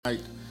Right.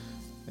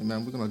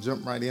 Amen. We're going to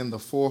jump right in the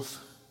fourth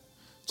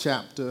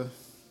chapter.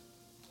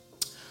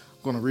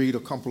 I'm going to read a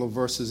couple of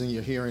verses in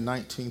your hearing,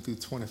 19 through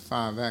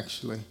 25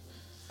 actually.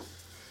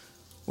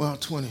 Well,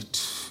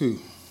 22.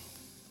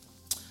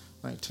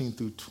 19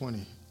 through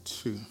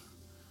 22,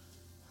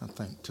 I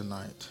think,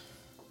 tonight.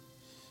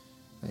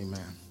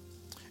 Amen.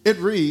 It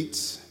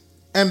reads,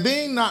 "And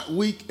being not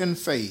weak in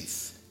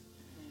faith,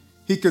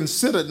 he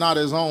considered not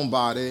his own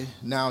body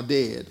now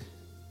dead,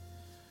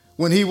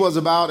 when he was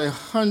about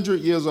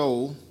 100 years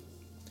old,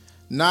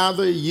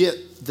 neither yet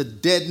the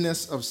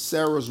deadness of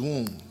Sarah's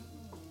womb.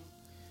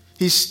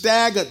 He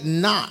staggered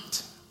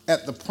not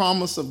at the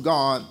promise of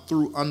God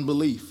through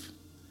unbelief,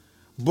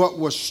 but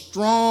was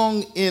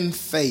strong in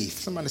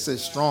faith." Somebody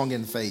says strong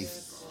in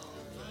faith.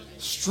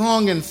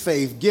 Strong in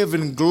faith,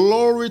 giving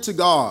glory to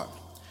God,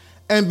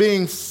 and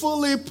being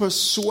fully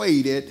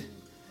persuaded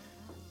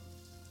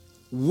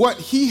what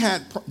he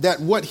had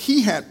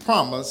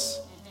promised,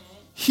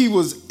 he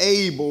was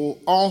able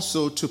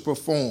also to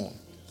perform.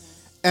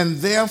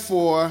 And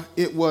therefore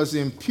it was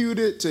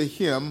imputed to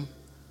him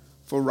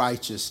for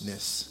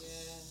righteousness.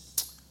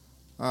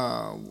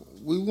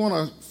 We want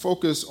to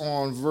focus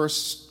on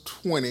verse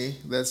 20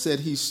 that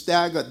said he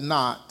staggered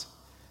not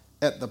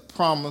at the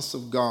promise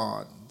of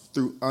God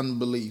through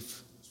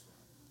unbelief,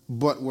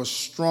 but was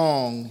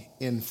strong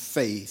in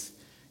faith,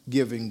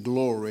 giving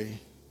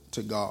glory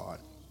to God.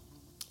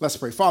 Let's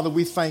pray. Father,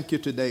 we thank you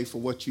today for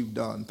what you've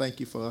done. Thank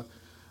you for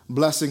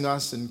blessing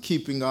us and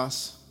keeping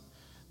us.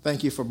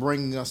 Thank you for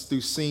bringing us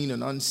through seen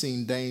and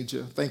unseen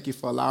danger. Thank you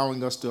for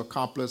allowing us to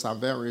accomplish our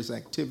various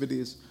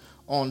activities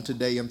on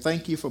today. And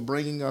thank you for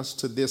bringing us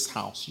to this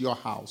house, your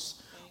house,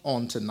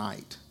 on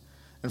tonight.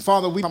 And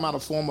Father, we come out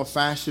of form or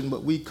fashion,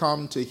 but we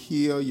come to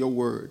hear your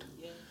word.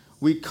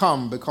 We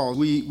come because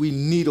we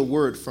need a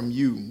word from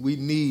you. We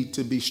need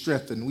to be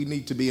strengthened. We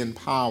need to be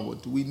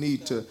empowered. We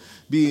need to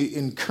be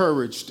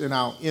encouraged in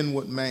our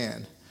inward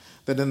man.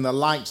 That in the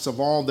lights of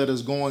all that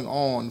is going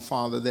on,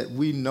 Father, that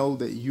we know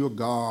that you're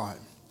God.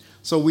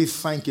 So we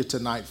thank you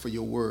tonight for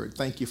your word.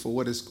 Thank you for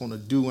what it's going to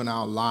do in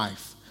our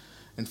life.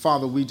 And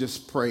Father, we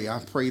just pray. I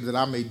pray that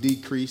I may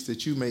decrease,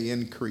 that you may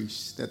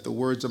increase, that the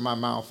words of my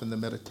mouth and the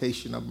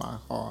meditation of my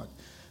heart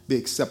be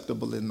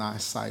acceptable in thy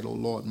sight, O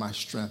Lord, my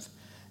strength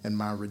and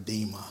my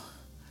Redeemer.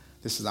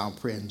 This is our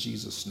prayer in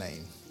Jesus'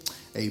 name.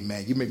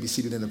 Amen. You may be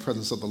seated in the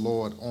presence of the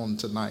Lord on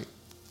tonight.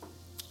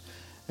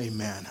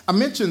 Amen. I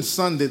mentioned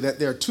Sunday that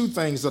there are two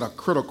things that are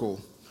critical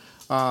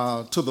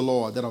to the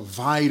Lord, that are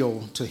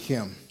vital to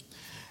him.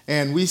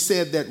 And we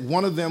said that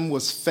one of them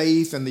was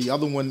faith and the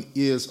other one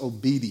is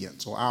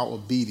obedience, or our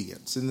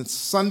obedience. And then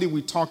Sunday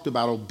we talked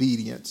about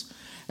obedience.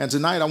 And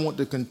tonight I want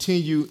to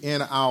continue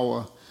in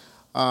our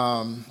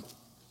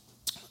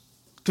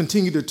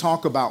continue to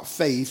talk about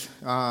faith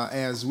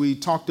as we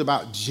talked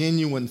about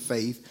genuine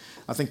faith,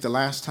 I think the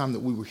last time that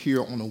we were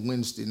here on a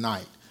Wednesday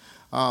night.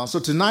 So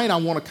tonight I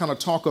want to kind of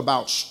talk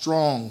about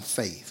strong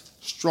faith,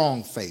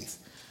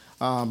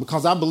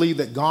 because I believe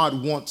that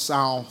God wants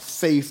our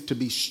faith to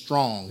be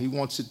strong. He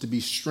wants it to be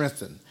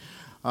strengthened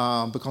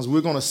because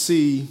we're going to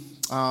see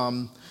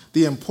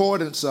the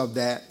importance of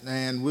that,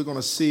 and we're going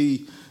to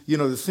see,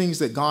 the things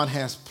that God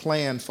has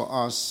planned for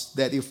us,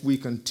 that if we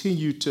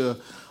continue to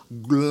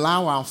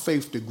allow our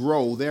faith to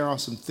grow, there are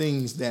some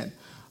things that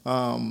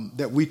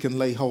we can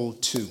lay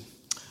hold to.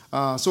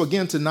 So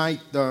again,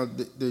 tonight, we're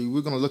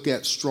going to look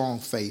at strong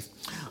faith.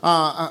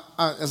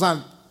 As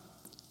I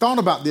thought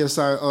about this,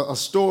 a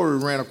story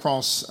ran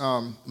across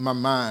my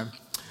mind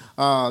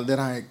that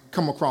I had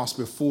come across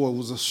before. It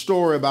was a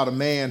story about a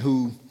man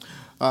who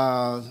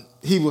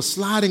he was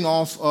sliding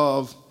off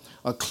of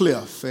a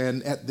cliff,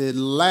 and at the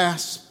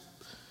last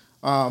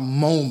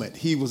moment,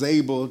 he was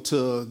able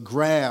to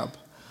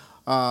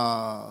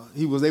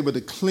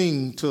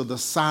cling to the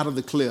side of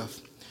the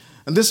cliff.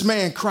 And this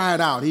man cried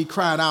out. He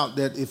cried out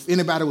that if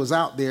anybody was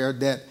out there,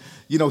 that,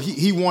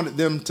 he wanted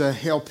them to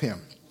help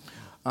him.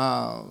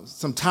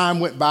 Some time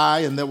went by,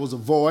 and there was a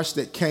voice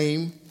that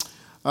came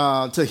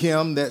to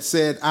him that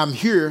said, "I'm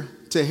here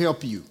to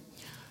help you."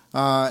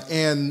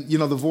 And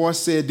the voice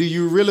said, "Do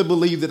you really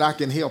believe that I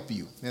can help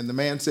you?" And the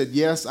man said,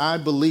 "Yes, I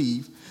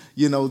believe,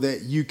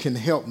 that you can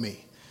help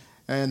me."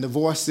 And the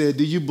voice said,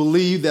 "Do you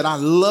believe that I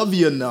love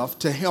you enough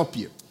to help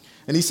you?"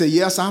 And he said,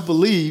 "Yes, I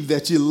believe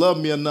that you love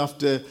me enough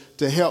to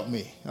help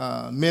me."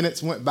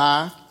 Minutes went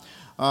by,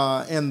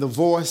 and the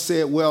voice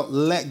said, "Well,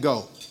 let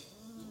go."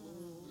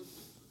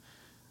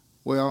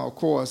 Well, of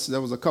course, there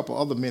was a couple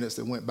other minutes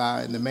that went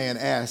by, and the man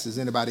asked, "Is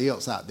anybody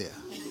else out there?"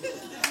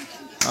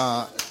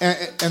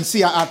 And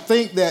see, I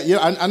think that,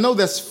 I know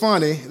that's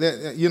funny,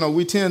 that,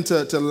 we tend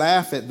to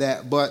laugh at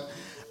that, but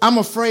I'm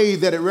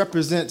afraid that it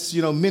represents,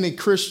 many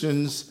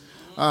Christians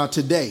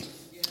today.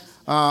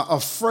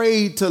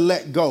 Afraid to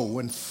let go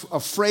and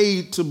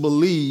afraid to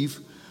believe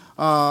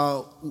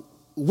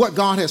what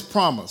God has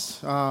promised,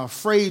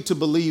 afraid to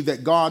believe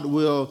that God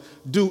will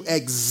do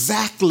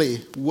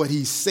exactly what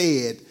he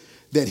said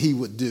that he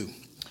would do.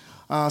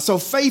 So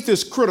faith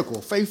is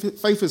critical. Faith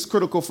is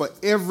critical for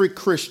every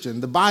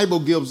Christian. The Bible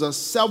gives us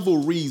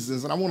several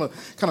reasons, and I want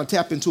to kind of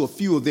tap into a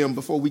few of them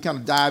before we kind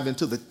of dive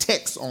into the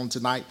text on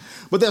tonight.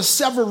 But there's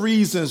several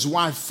reasons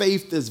why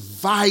faith is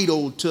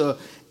vital to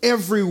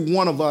every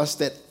one of us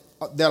that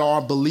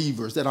are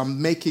believers, that are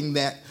making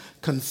that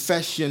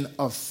confession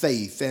of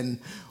faith. And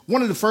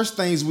one of the first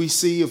things we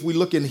see, if we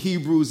look in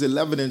Hebrews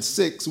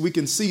 11:6, we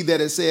can see that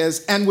it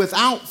says, and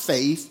without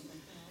faith,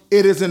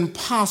 it is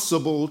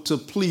impossible to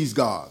please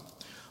God.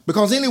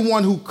 Because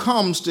anyone who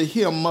comes to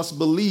him must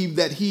believe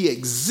that he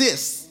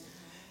exists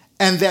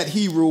and that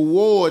he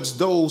rewards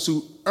those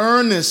who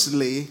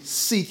earnestly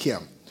seek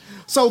him.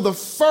 So the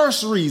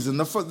first reason,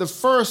 the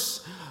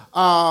first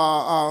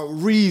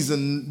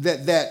reason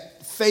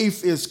that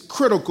faith is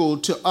critical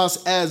to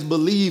us as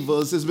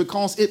believers is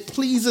because it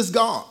pleases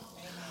God.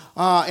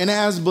 And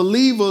as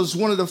believers,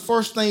 one of the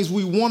first things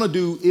we want to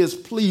do is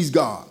please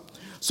God.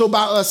 So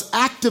by us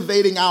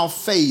activating our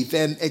faith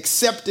and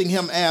accepting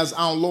him as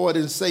our Lord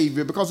and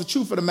Savior, because the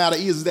truth of the matter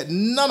is that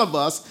none of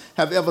us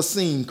have ever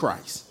seen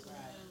Christ.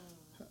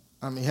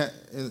 I mean,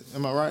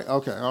 am I right?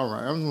 Okay, all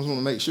right. I just want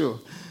to make sure.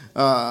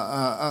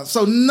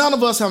 So none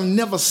of us have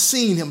never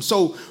seen him.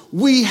 So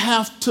we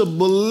have to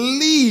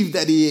believe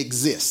that he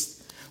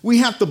exists. We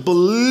have to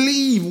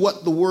believe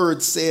what the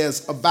word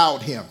says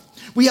about him.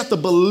 We have to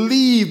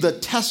believe the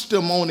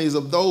testimonies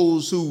of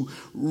those who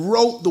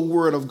wrote the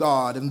word of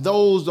God and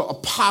those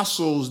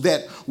apostles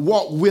that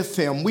walked with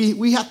him.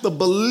 We have to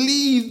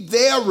believe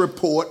their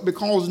report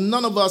because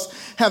none of us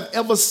have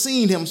ever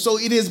seen him. So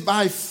it is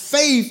by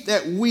faith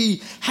that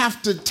we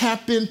have to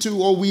tap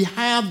into, or we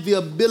have the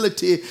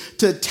ability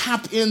to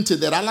tap into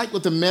that. I like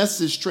what the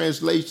Message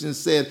translation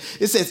said.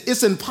 It says,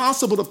 it's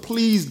impossible to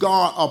please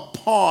God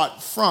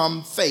apart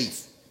from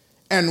faith.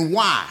 And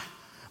why?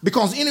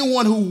 Because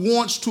anyone who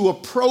wants to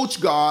approach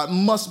God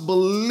must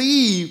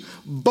believe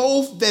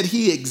both that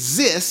he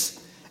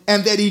exists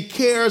and that he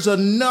cares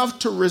enough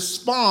to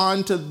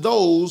respond to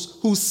those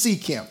who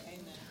seek him. Amen.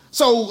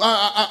 So,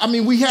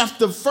 we have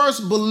to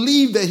first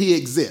believe that he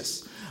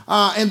exists.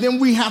 And then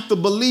we have to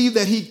believe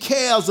that he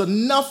cares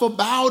enough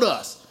about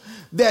us,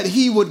 that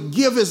he would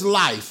give his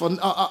life,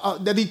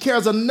 that he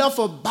cares enough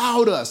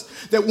about us,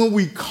 that when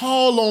we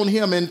call on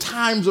him in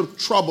times of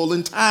trouble,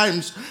 in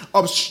times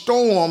of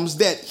storms,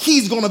 that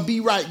he's going to be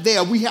right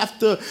there. We have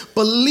to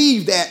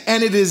believe that.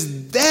 And it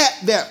is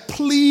that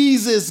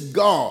pleases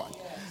God,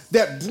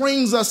 that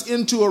brings us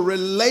into a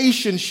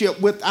relationship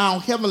with our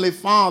Heavenly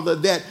Father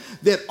that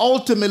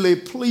ultimately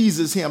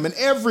pleases him. And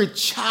every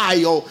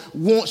child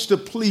wants to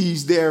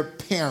please their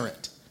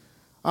parent.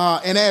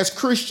 And as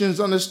Christians,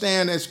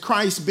 understand, as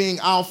Christ being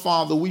our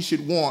Father, we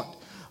should want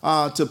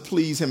to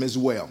please him as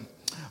well.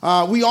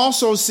 We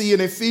also see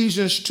in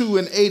Ephesians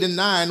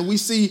 2:8-9, we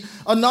see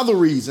another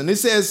reason. It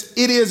says,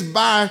 it is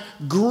by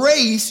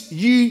grace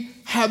ye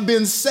have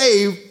been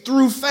saved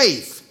through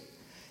faith.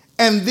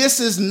 And this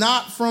is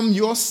not from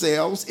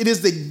yourselves. It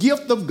is the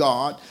gift of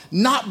God,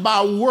 not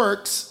by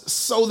works,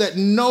 so that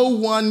no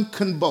one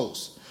can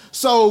boast.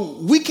 So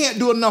we can't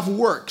do enough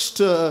works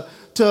to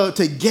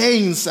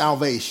gain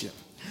salvation.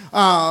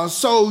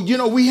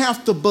 We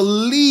have to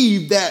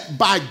believe that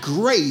by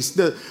grace,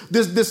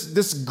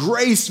 this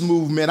grace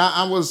movement.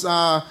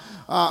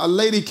 A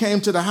lady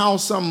came to the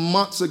house some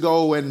months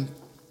ago, and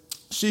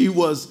she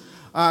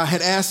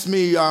had asked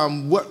me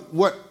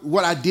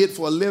what I did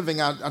for a living.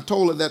 I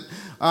told her that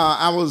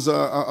I was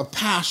a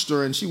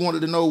pastor, and she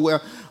wanted to know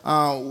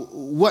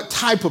what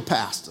type of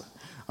pastor.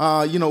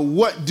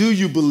 What do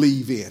you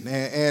believe in?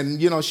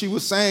 And she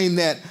was saying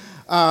that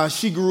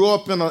she grew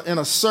up in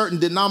a certain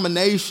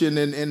denomination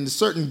and in a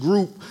certain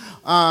group,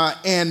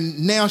 and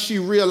now she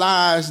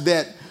realized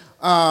that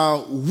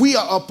we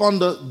are up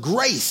under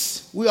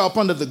grace. We are up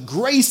under the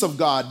grace of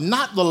God,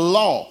 not the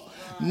law,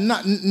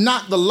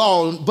 not the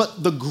law,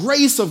 but the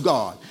grace of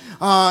God.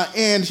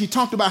 And she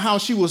talked about how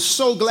she was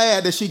so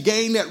glad that she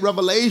gained that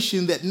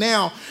revelation that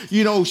now,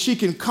 she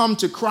can come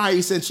to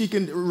Christ and she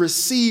can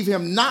receive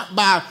him not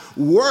by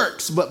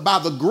works, but by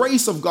the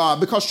grace of God.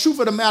 Because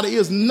truth of the matter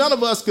is, none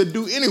of us could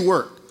do any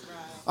work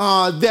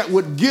that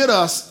would get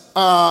us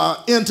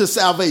into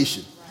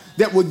salvation,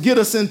 that would get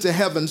us into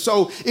heaven.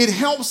 So it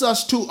helps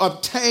us to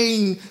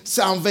obtain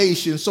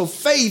salvation. So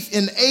faith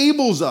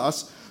enables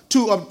us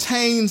to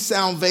obtain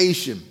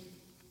salvation.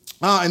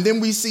 And then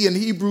we see in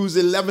Hebrews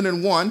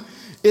 11:1,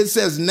 it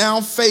says,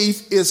 now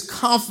faith is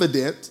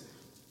confident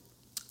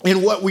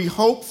in what we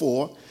hope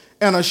for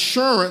and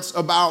assurance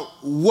about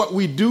what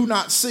we do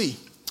not see.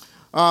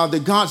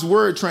 The God's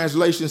Word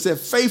translation said,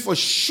 faith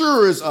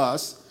assures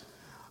us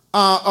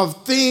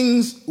of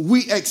things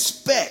we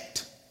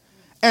expect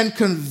and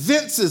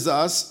convinces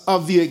us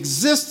of the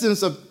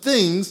existence of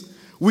things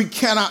we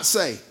cannot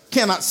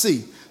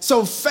see.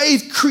 So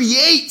faith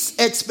creates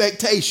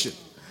expectation.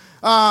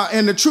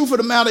 And the truth of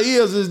the matter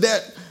is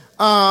that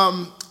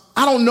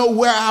I don't know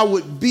where I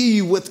would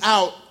be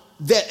without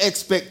that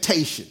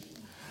expectation.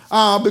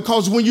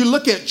 Because when you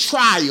look at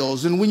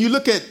trials and when you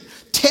look at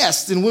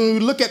tests and when we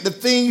look at the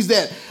things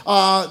that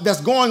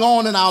that's going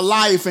on in our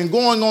life and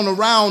going on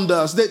around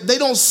us, they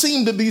don't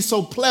seem to be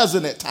so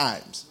pleasant at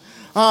times.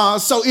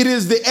 So it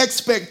is the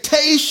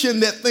expectation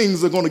that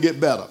things are going to get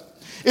better.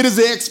 It is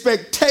the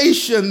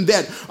expectation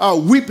that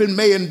weeping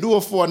may endure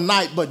for a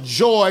night, but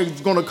joy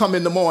is going to come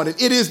in the morning.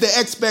 It is the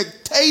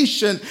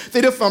expectation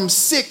that if I'm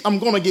sick, I'm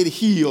going to get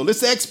healed.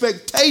 It's the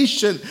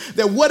expectation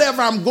that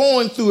whatever I'm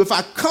going through, if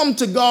I come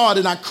to God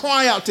and I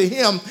cry out to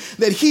him,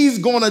 that he's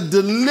going to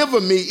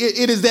deliver me.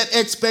 It is that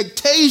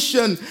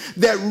expectation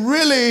that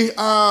really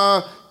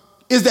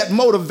is that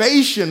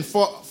motivation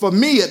for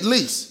me at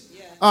least.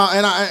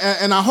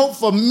 And I hope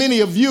for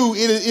many of you,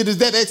 it is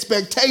that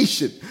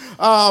expectation.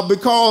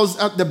 Because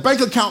the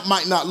bank account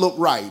might not look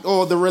right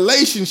or the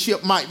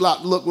relationship might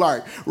not look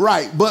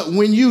right. But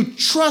when you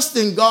trust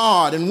in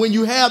God and when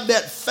you have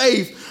that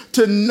faith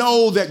to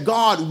know that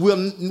God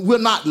will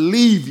not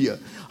leave you,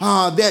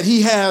 that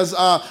he has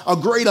a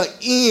greater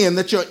end,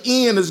 that your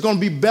end is going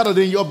to be better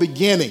than your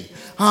beginning.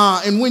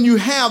 And when you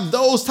have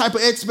those type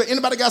of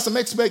anybody got some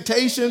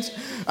expectations?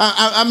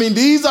 I mean,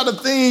 these are the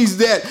things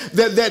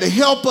that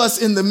help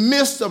us in the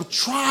midst of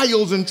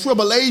trials and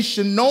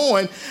tribulation,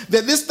 knowing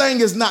that this thing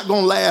is not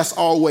going to last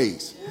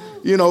always.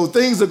 You know,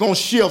 things are going to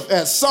shift.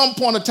 At some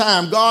point in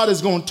time, God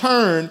is going to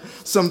turn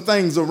some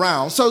things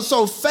around.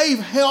 So faith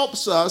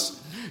helps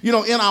us, you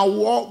know, in our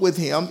walk with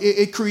him.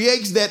 It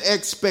creates that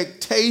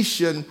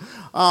expectation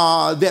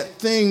that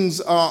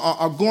things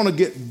are going to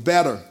get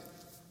better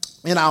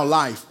in our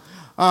life.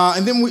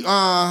 And then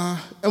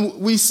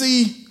we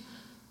see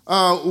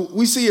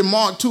in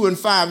Mark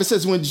 2:5, it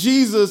says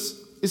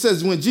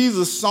when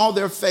Jesus saw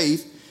their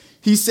faith,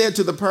 he said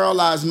to the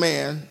paralyzed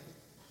man,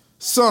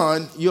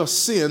 "Son, your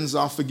sins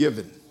are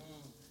forgiven."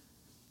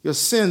 Your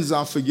sins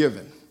are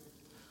forgiven.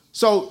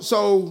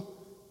 So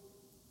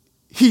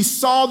he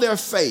saw their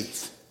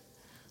faith.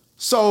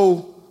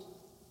 So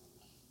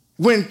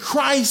when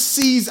Christ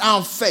sees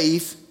our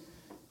faith,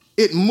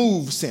 it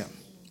moves him.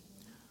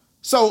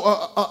 So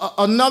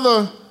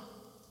another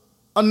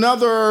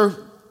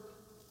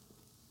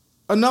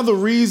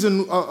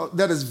reason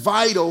that is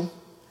vital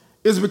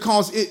is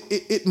because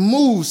it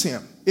moves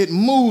him. It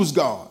moves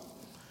God.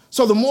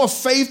 So the more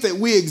faith that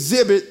we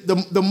exhibit,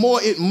 the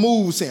more it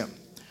moves him.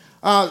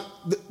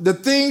 The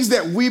things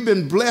that we've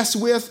been blessed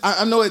with,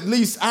 I know at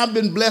least I've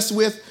been blessed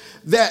with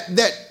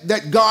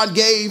that God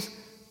gave.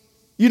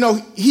 You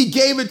know, he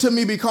gave it to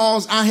me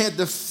because I had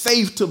the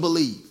faith to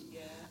believe.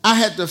 I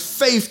had the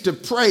faith to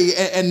pray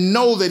and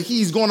know that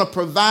he's going to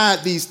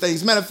provide these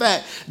things. Matter of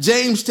fact,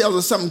 James tells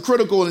us something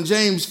critical in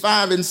James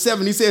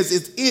 5:7. He says,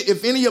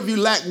 if any of you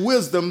lack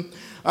wisdom,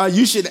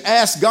 you should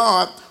ask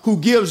God, who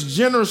gives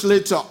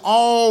generously to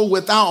all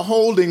without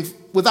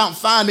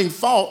finding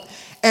fault,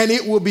 and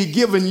it will be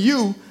given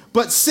you.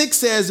 But 6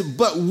 says,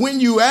 but when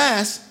you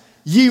ask,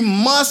 ye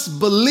must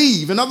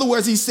believe. In other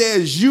words, he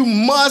says, you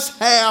must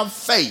have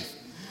faith.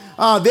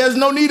 There's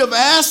no need of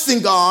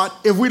asking God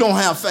if we don't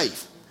have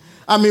faith.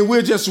 I mean,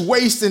 we're just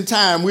wasting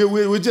time.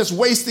 We're just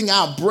wasting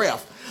our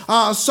breath.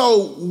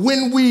 So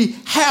when we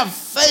have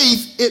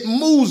faith, it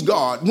moves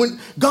God. When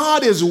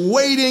God is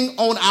waiting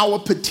on our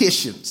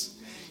petitions,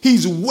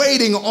 he's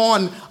waiting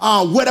on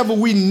whatever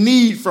we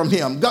need from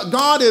him.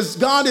 God is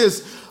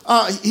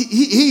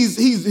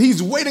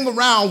he's waiting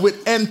around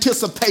with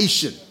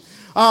anticipation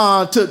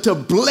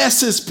to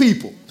bless his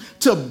people,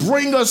 to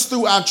bring us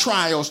through our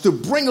trials, to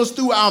bring us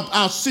through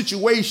our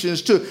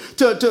situations, he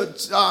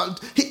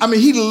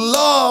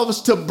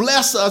loves to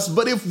bless us,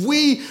 but if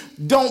we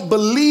don't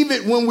believe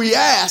it when we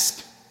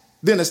ask,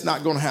 then it's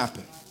not going to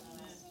happen.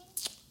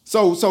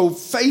 So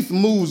faith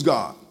moves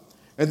God.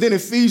 And then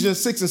Ephesians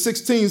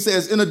 6:16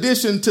 says, in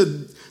addition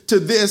to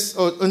this,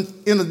 or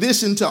in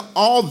addition to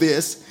all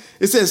this,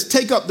 it says,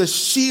 take up the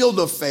shield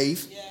of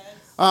faith,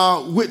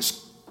 which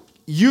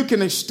you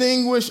can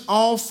extinguish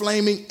all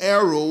flaming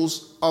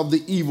arrows of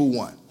the evil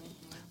one.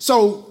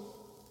 So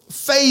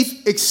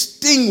faith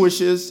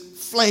extinguishes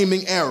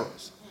flaming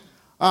arrows.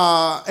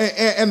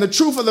 And the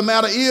truth of the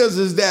matter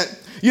is that,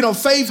 you know,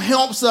 faith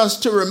helps us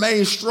to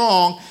remain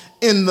strong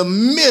in the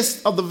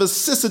midst of the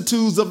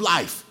vicissitudes of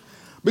life,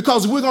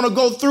 because we're going to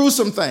go through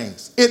some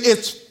things.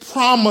 It's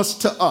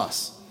promised to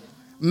us.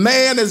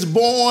 Man is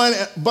born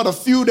but a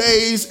few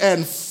days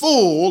and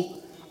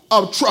full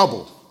of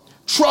trouble.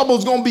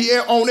 Trouble's going to be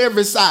on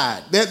every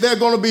side. There are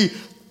going to be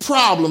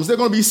problems. There are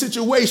going to be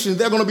situations.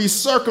 There are going to be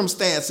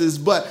circumstances.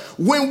 But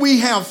when we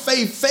have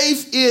faith,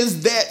 faith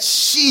is that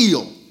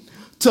shield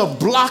to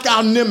block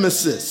our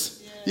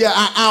nemesis. Yeah,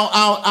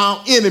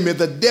 our enemy,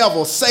 the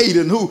devil,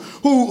 Satan,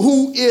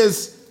 who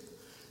is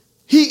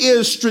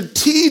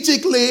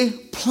strategically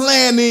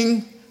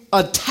planning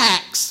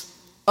attacks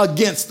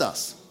against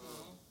us.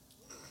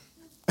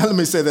 Let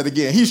me say that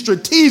again. He's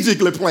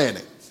strategically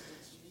planning.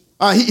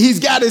 He's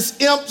got his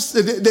imps.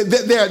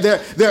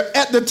 They're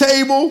at the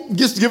table,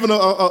 just giving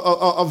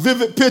a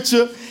vivid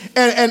picture,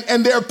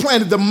 and they're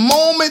planning. The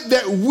moment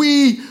that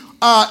we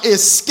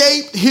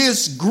escaped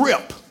his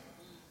grip,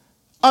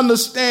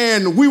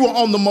 understand we were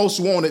on the most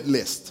wanted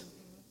list.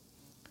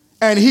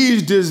 and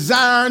he's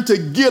designed to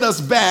get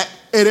us back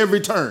at every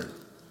turn.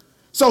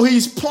 So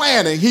he's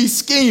planning, he's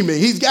scheming,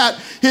 he's got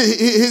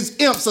his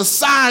imps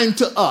assigned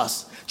to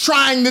us,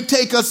 trying to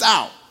take us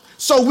out.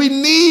 So we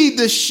need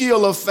the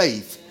shield of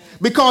faith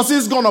because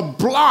it's going to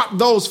block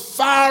those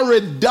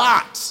fiery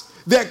dots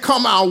that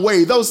come our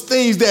way, those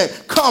things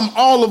that come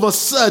all of a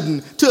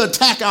sudden to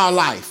attack our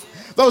life.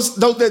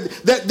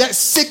 That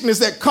sickness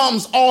that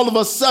comes all of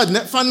a sudden,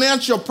 that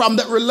financial problem,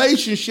 that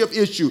relationship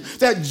issue,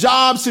 that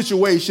job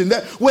situation,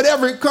 that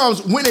whatever it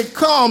comes, when it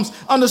comes,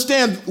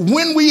 understand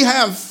when we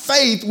have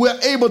faith, we're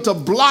able to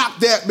block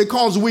that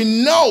because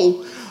we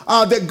know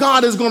that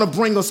God is going to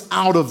bring us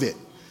out of it.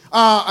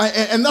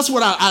 And that's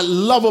what I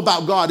love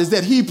about God is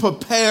that he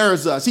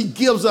prepares us. He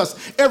gives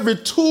us every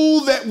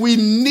tool that we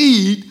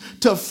need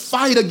to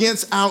fight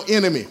against our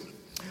enemy.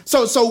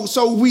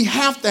 So we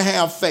have to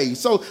have faith.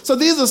 So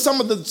these are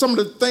some of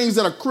the things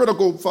that are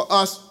critical for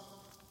us,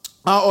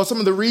 or some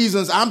of the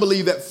reasons I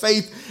believe that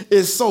faith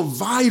is so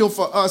vital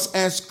for us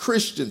as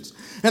Christians.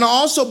 And I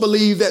also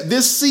believe that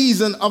this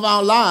season of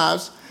our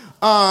lives,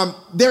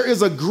 there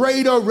is a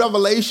greater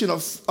revelation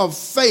of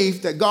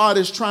faith that God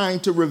is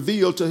trying to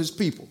reveal to his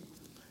people.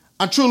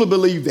 I truly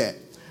believe that.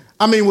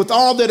 I mean, with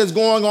all that is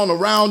going on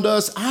around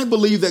us, I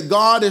believe that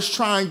God is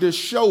trying to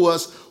show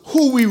us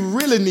who we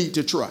really need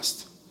to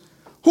trust,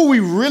 who we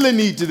really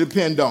need to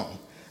depend on.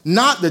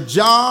 Not the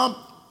job,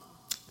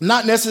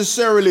 not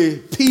necessarily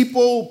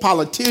people,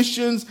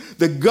 politicians,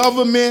 the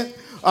government,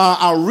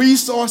 our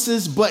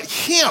resources, but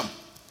him.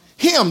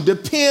 Him,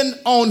 depend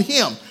on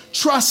him,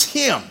 trust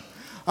him.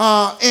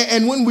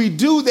 And when we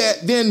do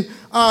that, then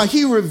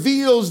he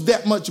reveals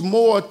that much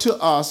more to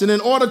us. And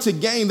in order to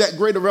gain that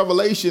greater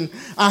revelation,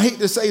 I hate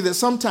to say that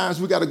sometimes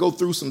we got to go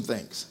through some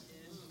things.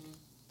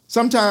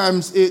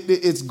 Sometimes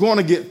it's going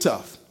to get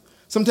tough.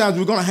 Sometimes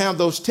we're going to have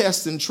those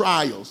tests and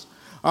trials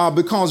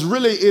because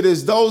really it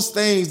is those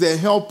things that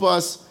help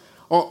us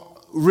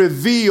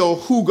reveal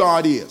who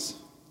God is,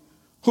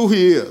 who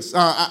he is.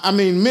 I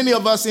mean, many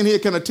of us in here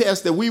can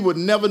attest that we would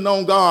never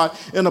know God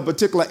in a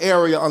particular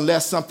area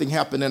unless something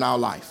happened in our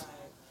life.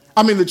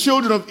 I mean, the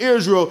children of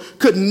Israel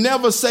could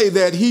never say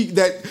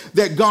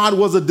that God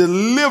was a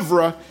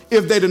deliverer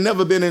if they'd have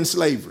never been in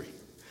slavery.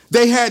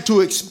 They had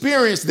to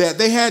experience that.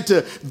 They had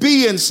to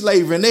be in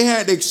slavery, and they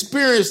had to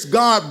experience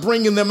God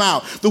bringing them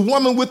out. The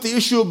woman with the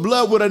issue of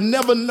blood would have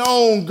never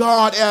known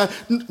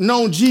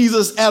known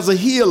Jesus as a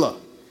healer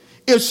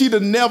if she'd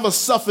have never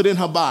suffered in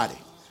her body.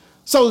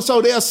 So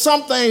there are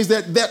some things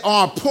that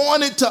are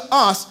appointed to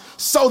us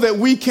so that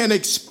we can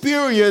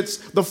experience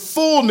the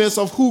fullness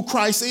of who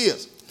Christ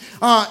is.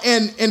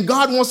 And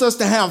God wants us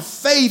to have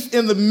faith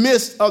in the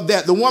midst of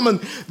that. The woman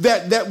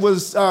that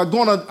was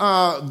going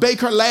to bake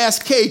her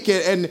last cake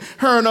and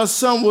her and her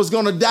son was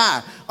going to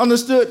die,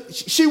 understood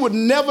she would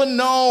never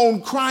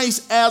known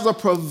Christ as a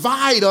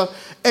provider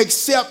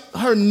except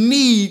her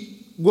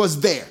need was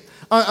there.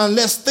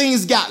 Unless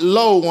things got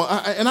low.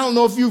 And I don't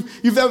know if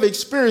you've ever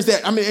experienced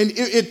that. I mean, and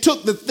it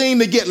took the thing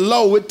to get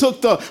low. It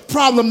took the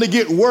problem to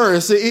get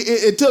worse.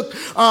 It took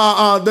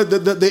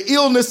the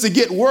illness to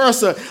get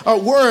worse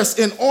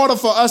in order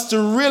for us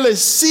to really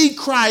see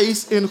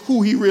Christ in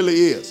who he really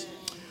is.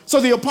 So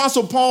the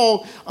Apostle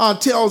Paul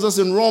tells us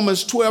in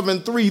Romans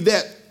 12:3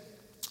 that,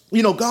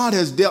 God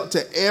has dealt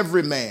to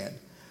every man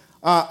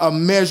a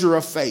measure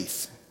of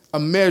faith,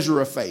 and a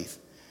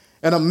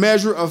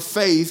measure of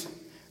faith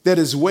that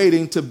is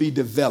waiting to be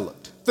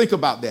developed. Think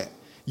about that.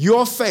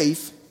 Your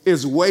faith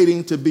is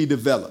waiting to be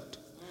developed.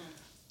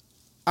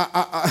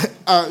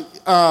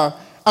 I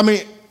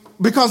mean,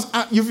 because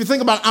if you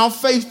think about it, our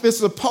faith is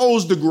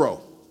supposed to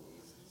grow.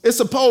 It's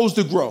supposed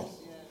to grow.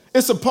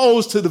 It's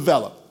supposed to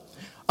develop.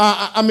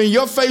 I mean,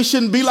 your faith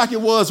shouldn't be like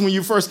it was when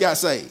you first got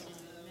saved.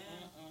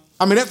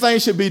 I mean, that thing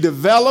should be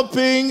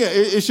developing.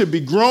 It should be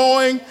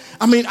growing.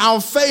 I mean,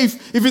 our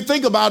faith, if you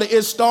think about it,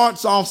 it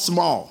starts off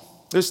small.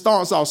 It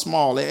starts off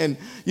small. And,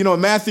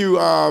 Matthew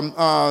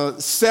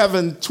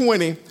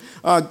 7:20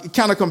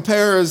 kind of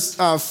compares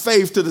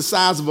faith to the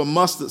size of a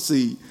mustard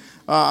seed.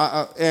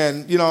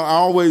 And I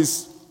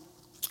always,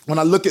 when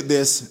I look at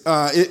this,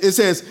 it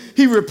says,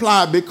 he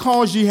replied,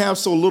 because you have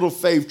so little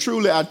faith,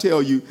 truly I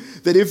tell you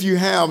that if you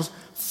have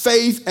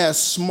faith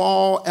as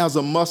small as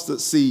a mustard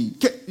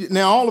seed.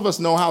 Now, all of us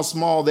know how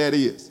small that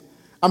is.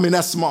 I mean,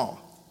 that's small.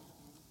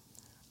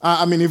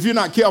 I mean, if you're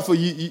not careful,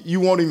 you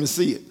won't even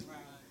see it.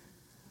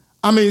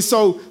 I mean,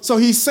 so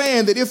he's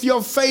saying that if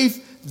your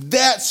faith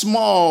that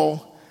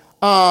small,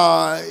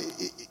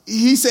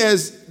 he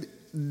says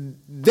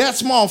that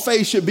small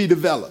faith should be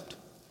developed.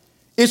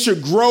 It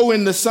should grow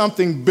into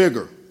something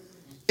bigger.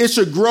 It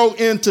should grow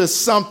into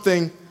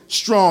something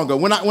stronger.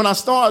 When I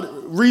started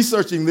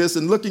researching this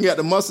and looking at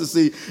the mustard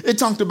seed, it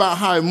talked about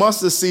how a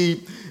mustard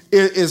seed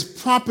is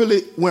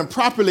properly, when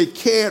properly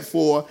cared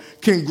for,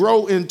 can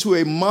grow into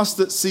a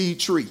mustard seed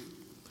tree.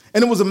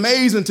 And it was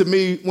amazing to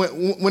me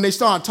when they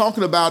started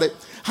talking about it,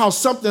 how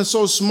something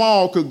so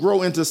small could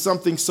grow into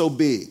something so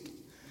big.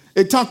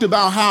 It talked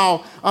about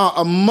how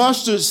a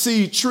mustard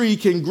seed tree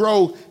can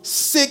grow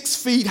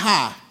 6 feet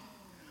high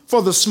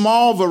for the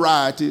small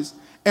varieties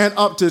and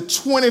up to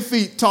 20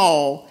 feet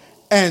tall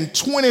and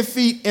 20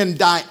 feet in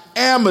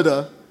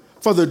diameter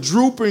for the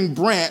drooping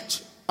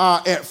branch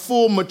at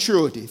full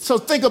maturity. So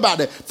think about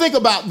that. Think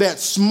about that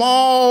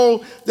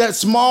small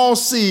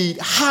seed,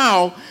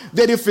 how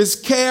that if it's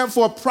cared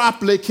for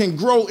properly can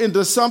grow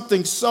into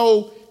something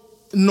so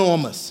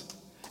enormous.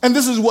 And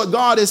this is what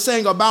God is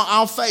saying about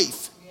our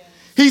faith.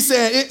 He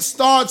said it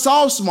starts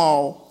off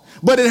small,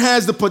 but it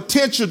has the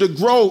potential to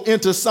grow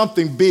into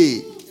something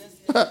big.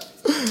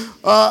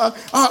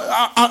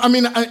 I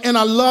mean, and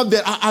I love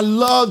that. I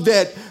love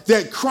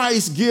that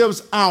Christ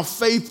gives our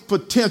faith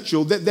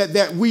potential,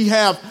 that we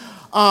have.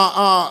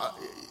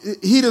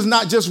 He does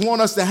not just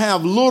want us to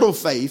have little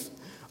faith,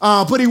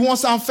 but he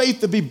wants our faith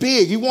to be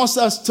big. He wants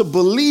us to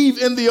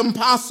believe in the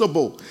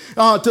impossible,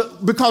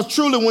 because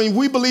truly when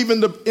we believe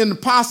in the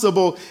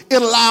impossible,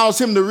 it allows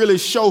him to really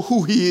show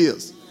who he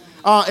is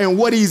and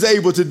what he's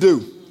able to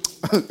do.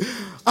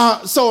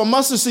 So a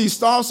mustard seed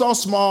starts off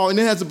small and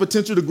it has the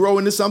potential to grow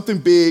into something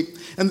big.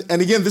 And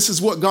again, this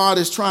is what God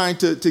is trying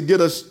to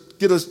get us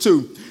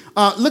to.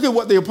 Look at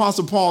what the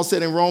Apostle Paul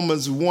said in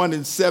Romans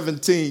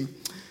 1:17.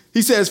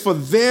 He says, "For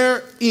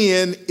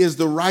therein is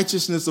the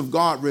righteousness of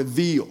God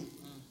revealed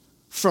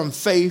from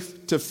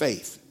faith to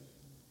faith.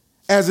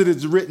 As it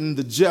is written,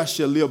 the just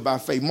shall live by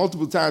faith."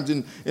 Multiple times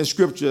in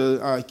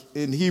Scripture,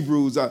 in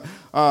Hebrews,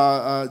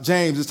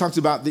 James, it talks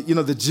about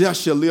the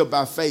just shall live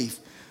by faith.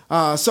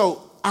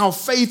 So our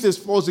faith is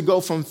supposed to go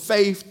from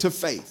faith to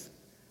faith.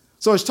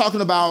 So it's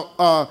talking about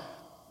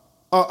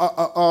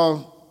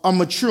a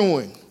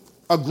maturing,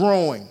 a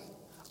growing,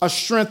 a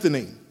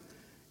strengthening,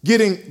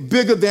 getting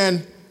bigger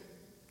than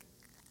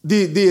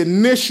the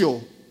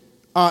initial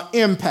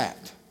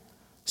impact.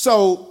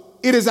 So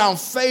it is our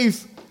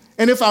faith,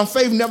 and if our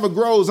faith never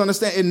grows,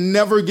 understand it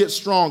never gets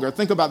stronger.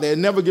 Think about that, it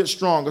never gets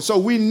stronger. So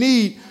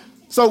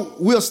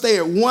we'll stay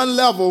at one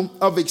level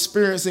of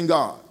experiencing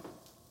God.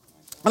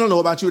 I don't know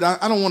about you,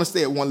 I don't want to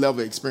stay at one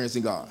level of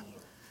experiencing God.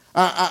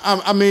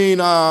 I mean,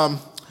 how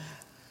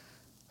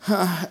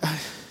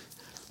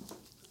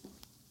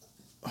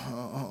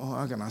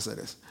can I say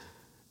this?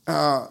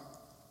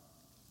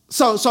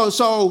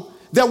 So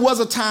there was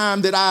a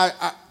time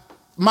that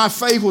my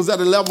faith was at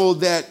a level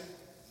that,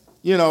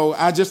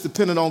 I just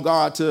depended on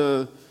God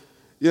to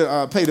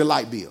pay the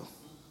light bill.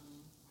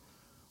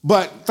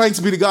 But thanks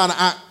be to God,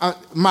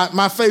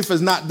 my faith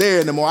is not there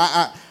anymore.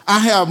 I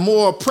have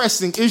more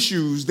pressing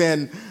issues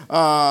than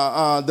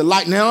the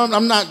light. Now,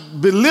 I'm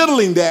not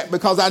belittling that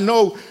because I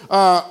know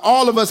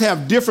all of us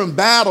have different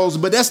battles,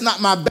 but that's not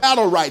my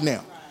battle right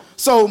now.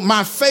 So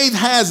my faith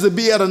has to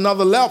be at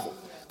another level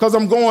because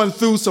I'm going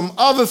through some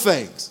other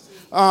things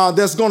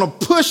that's going to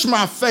push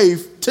my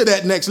faith to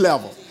that next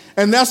level.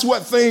 And that's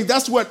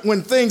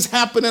when things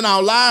happen in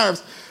our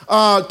lives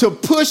to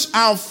push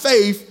our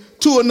faith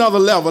to another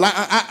level.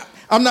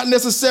 I'm not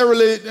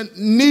necessarily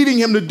needing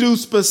him to do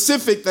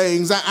specific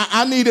things.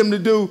 I need him to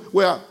do,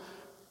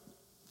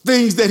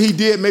 things that he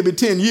did maybe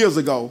 10 years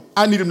ago.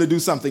 I need him to do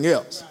something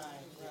else.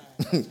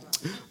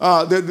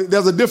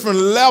 There's a different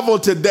level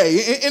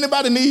today.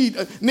 Anybody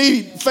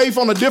need faith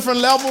on a different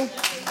level?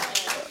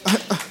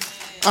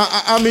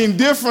 I mean,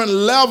 different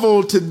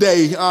level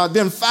today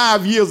than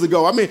 5 years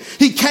ago. I mean,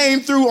 he came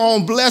through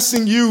on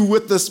blessing you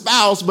with the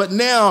spouse, but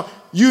now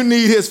you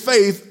need his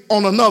faith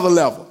on another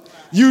level.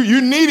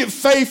 You needed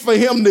faith for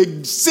him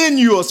to send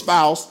you a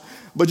spouse,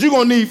 but you're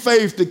going to need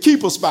faith to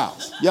keep a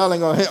spouse. Y'all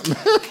ain't going to help me.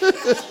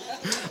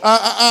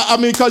 I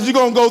mean, because you're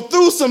going to go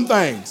through some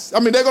things. I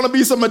mean, there are going to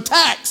be some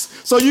attacks.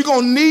 So you're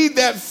going to need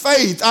that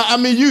faith. I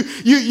mean,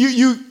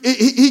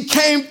 he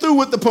came through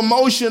with the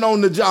promotion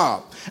on the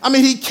job. I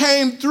mean, he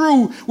came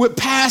through with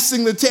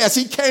passing the test.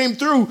 He came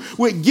through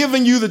with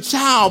giving you the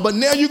child. But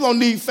now you're going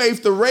to need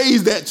faith to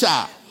raise that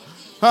child.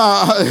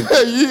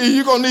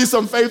 You're going to need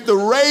some faith to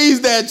raise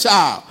that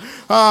child.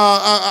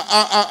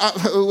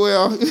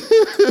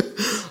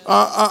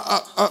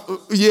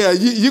 Yeah,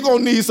 you're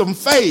going to need some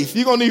faith.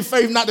 You're going to need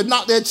faith not to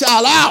knock that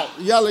child out.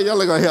 Y'all ain't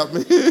going to help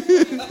me.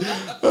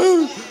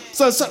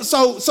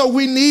 So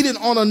we need it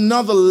on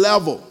another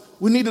level.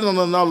 We need it on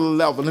another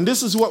level. And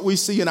this is what we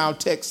see in our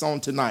text on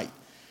tonight.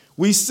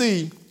 We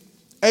see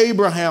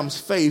Abraham's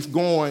faith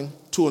going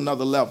to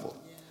another level.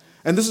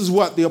 And this is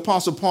what the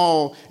Apostle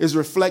Paul is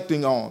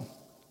reflecting on.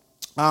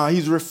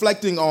 He's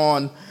reflecting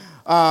on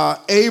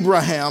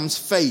Abraham's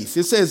faith.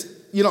 It says,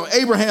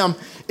 Abraham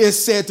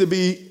is said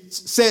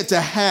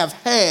to have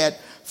had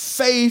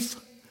faith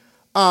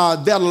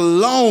that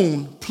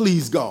alone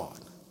pleased God.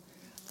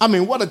 I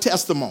mean, what a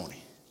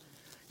testimony.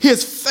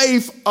 His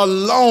faith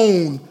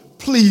alone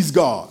pleased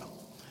God.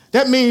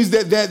 That means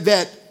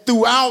that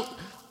throughout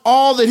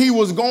all that he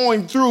was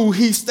going through,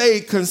 he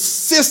stayed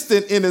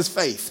consistent in his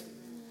faith.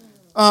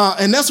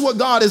 And that's what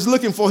God is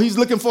looking for. He's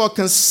looking for a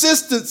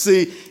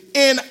consistency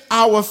in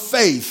our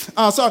faith.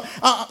 So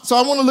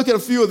I want to look at a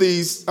few of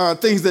these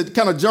things that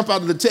kind of jump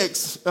out of the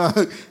text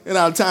in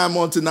our time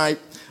on tonight.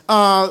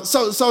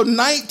 So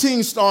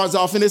 19 starts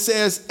off and it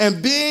says,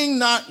 "And being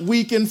not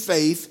weak in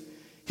faith,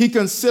 he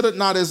considered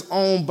not his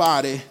own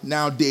body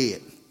now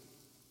dead,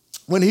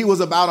 when he was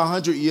about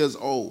 100 years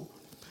old,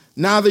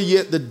 neither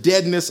yet the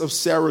deadness of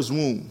Sarah's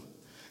womb.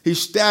 He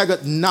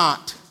staggered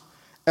not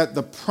at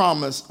the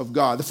promise of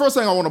God. The first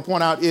thing I want to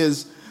point out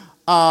is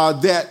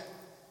that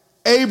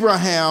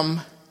Abraham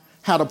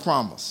had a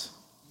promise.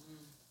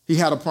 He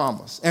had a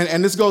promise.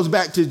 And this goes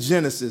back to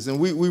Genesis. And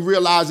we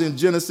realize in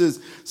Genesis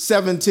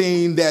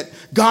 17 that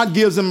God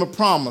gives him a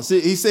promise.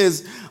 He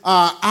says,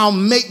 I'll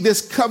make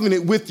this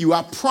covenant with you.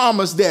 I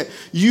promise that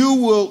you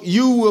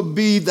will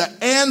be the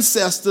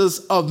ancestors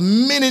of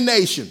many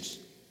nations.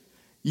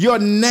 Your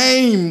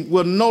name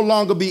will no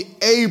longer be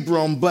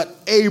Abram, but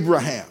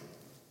Abraham,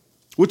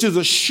 which is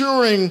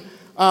assuring,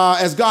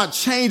 as God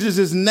changes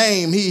his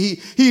name,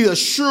 he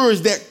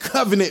assures that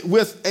covenant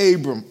with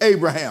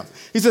Abraham.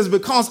 He says,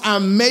 because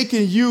I'm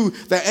making you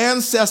the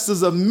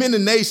ancestors of many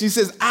nations, he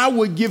says, I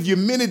will give you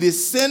many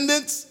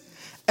descendants,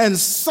 and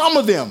some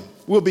of them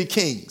will be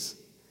kings.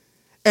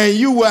 And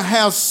you will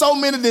have so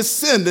many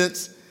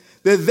descendants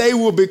that they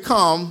will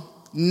become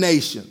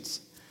nations.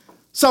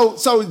 So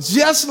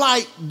just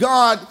like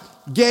God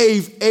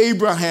gave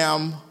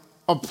Abraham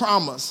a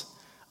promise,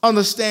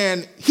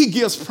 understand he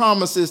gives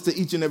promises to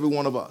each and every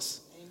one of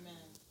us. Amen.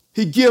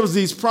 He gives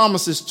these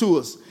promises to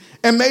us.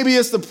 And maybe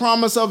it's the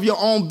promise of your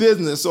own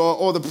business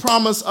or the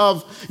promise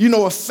of,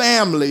 a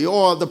family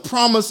or the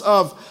promise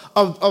of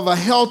a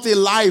healthy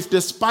life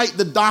despite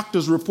the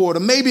doctor's report.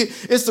 Or maybe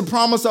it's the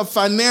promise of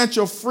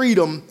financial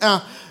freedom,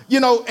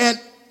 and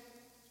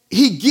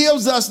he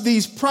gives us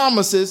these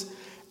promises.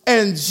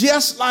 And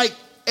just like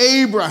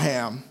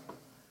Abraham,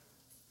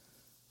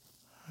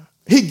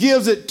 he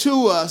gives it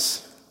to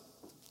us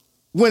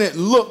when it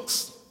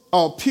looks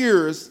or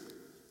appears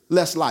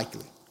less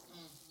likely.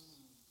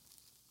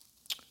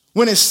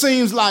 When it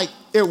seems like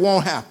it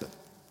won't happen.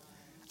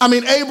 I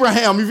mean,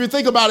 Abraham, if you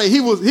think about it, he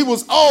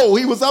was old,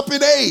 he was up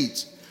in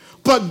age.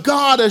 But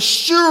God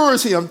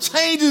assures him,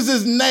 changes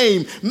his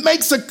name,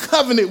 makes a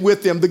covenant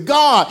with him. The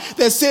God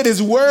that said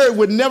his word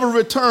would never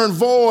return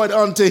void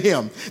unto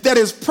him, that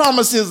his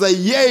promises are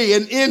yea,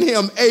 and in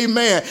him,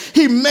 amen.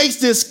 He makes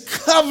this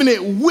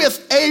covenant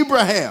with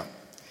Abraham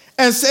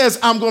and says,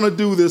 I'm going to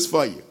do this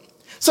for you.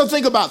 So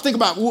think about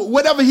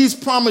whatever he's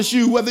promised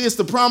you, whether it's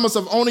the promise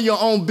of owning your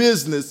own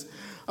business,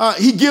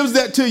 he gives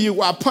that to you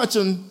while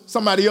punching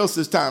somebody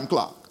else's time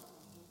clock.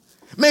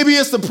 Maybe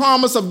it's the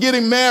promise of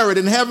getting married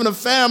and having a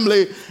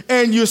family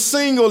and you're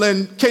single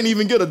and can't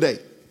even get a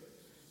date.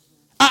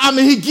 I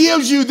mean, he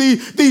gives you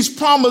these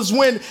promises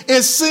when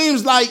it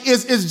seems like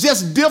it's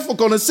just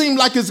difficult. It seems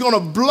like it's going to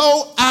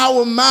blow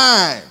our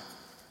mind.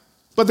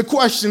 But the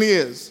question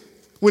is,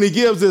 when he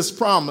gives this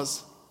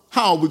promise,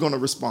 how are we going to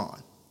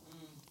respond?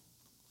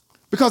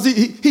 Because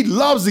he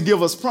loves to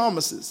give us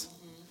promises.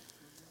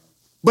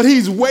 But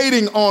he's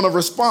waiting on a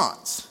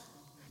response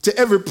to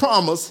every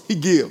promise he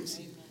gives.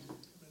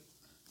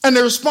 And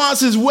the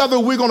response is whether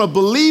we're going to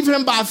believe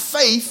him by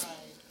faith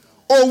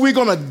or we're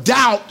going to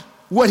doubt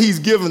what he's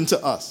given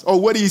to us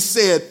or what he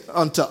said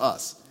unto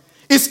us.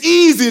 It's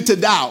easy to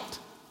doubt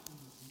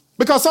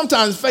because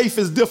sometimes faith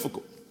is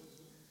difficult.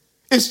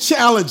 It's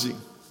challenging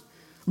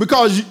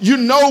because you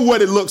know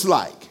what it looks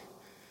like.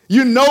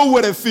 You know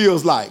what it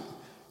feels like.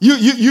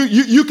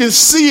 You can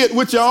see it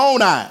with your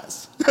own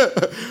eyes.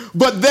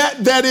 But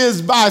that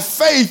is by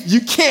faith you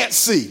can't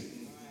see.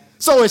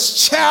 So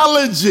it's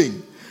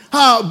challenging.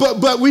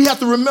 But we have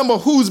to remember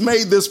who's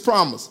made this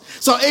promise.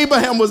 So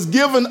Abraham was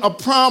given a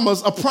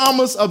promise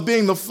of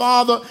being the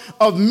father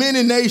of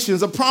many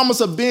nations, a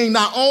promise of being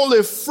not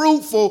only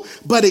fruitful,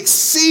 but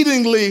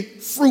exceedingly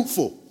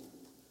fruitful.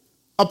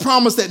 A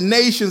promise that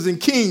nations and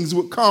kings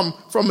would come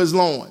from his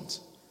loins.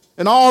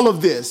 And all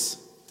of this,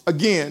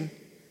 again,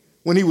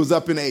 when he was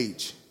up in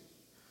age.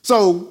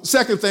 So,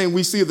 second thing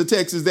we see of the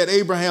text is that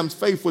Abraham's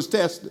faith was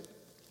tested.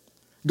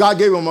 God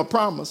gave him a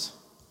promise,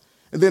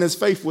 and then his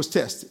faith was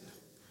tested.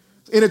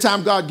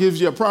 Anytime God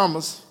gives you a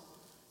promise,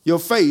 your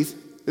faith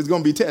is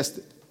going to be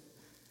tested.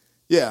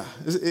 Yeah,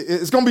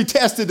 it's going to be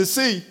tested to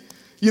see,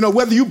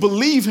 whether you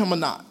believe him or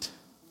not.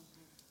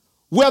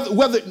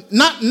 Whether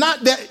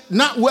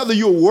not whether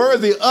you're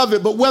worthy of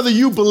it, but whether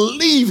you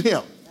believe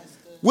him.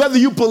 Whether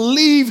you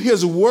believe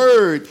his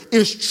word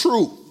is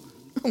true.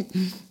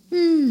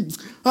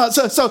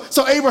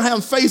 So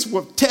Abraham's faith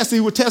was tested.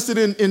 He was tested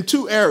in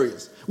two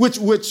areas, which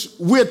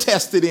we're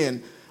tested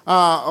in.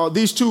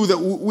 These two that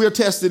we're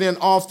tested in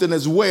often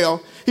as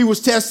well. He was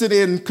tested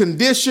in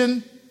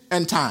condition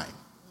and time.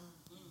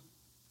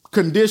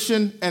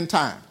 Condition and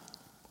time.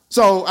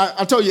 So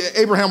I told you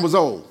Abraham was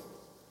old.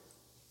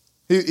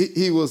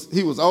 He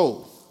was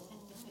old.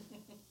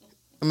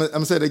 I'm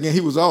gonna say it again.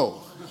 He was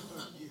old.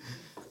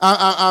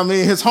 I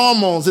mean, his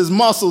hormones, his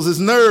muscles, his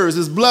nerves,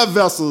 his blood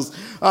vessels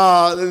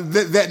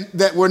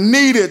that were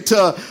needed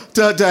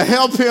to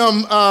help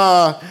him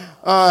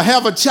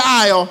have a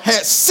child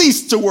had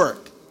ceased to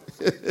work.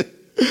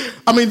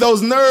 I mean,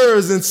 those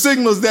nerves and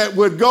signals that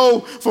would go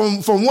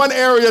from one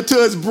area to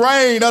his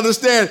brain,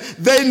 understand,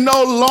 they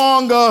no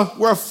longer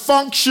were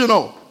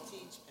functional.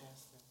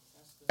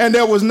 And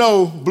there was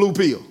no blue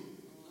pill.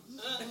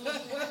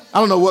 I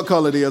don't know what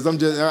color it is. I'm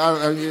just,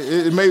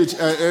 it may,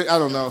 I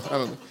don't know.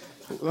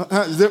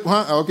 Zip,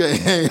 huh?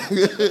 Okay,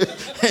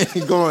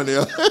 ain't going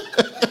there.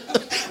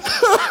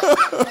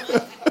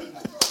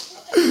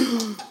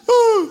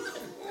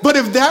 But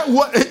if that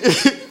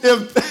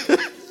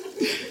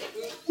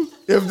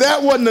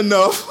wasn't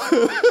enough,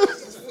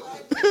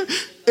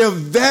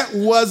 if that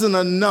wasn't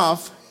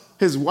enough,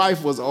 his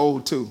wife was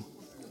old too.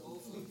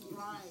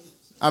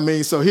 I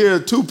mean, so here are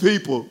two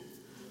people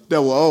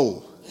that were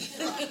old.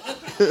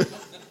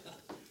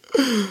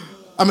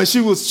 I mean,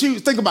 she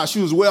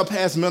was well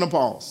past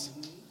menopause.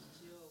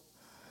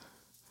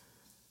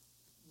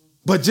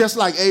 But just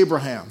like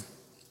Abraham,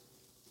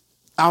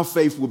 our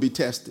faith will be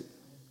tested.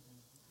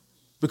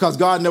 Because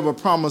God never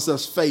promised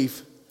us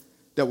faith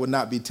that would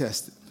not be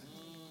tested.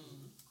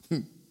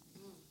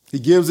 He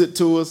gives it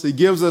to us. He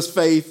gives us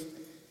faith.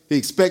 He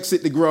expects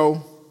it to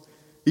grow.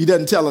 He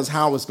doesn't tell us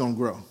how it's going to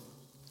grow.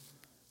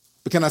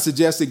 But can I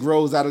suggest it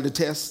grows out of the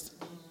test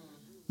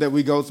that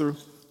we go through?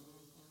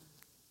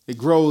 It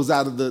grows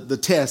out of the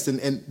test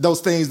and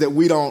those things that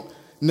we don't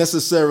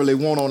necessarily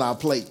want on our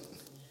plate.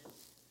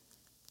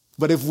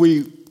 But if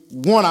we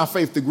want our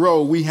faith to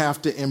grow, we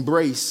have to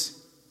embrace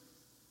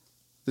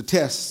the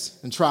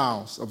tests and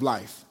trials of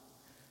life.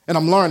 And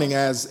I'm learning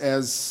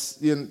as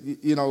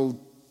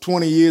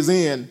 20 years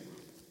in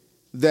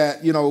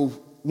that,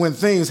 when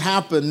things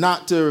happen,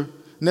 not to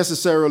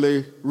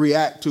necessarily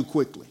react too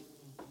quickly,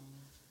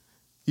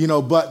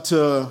 but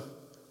to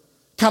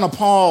kind of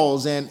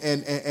pause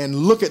and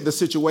look at the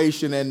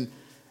situation and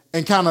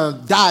kind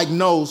of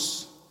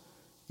diagnose,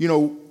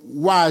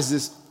 why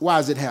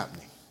is it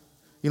happening?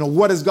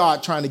 What is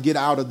God trying to get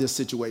out of this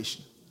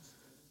situation?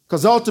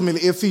 Because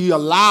ultimately, if he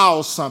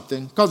allows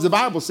something, because the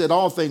Bible said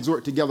all things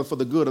work together for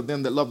the good of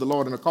them that love the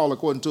Lord and are called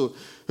according to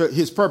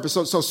his purpose.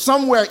 So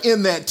somewhere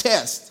in that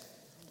test,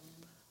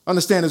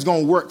 understand it's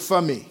going to work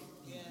for me.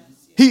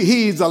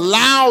 He's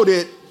allowed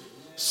it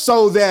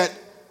so that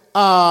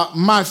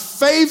my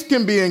faith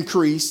can be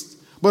increased,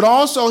 but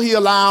also he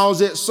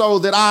allows it so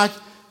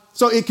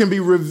it can be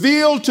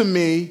revealed to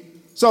me,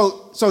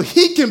 so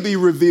he can be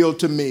revealed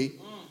to me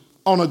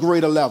on a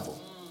greater level.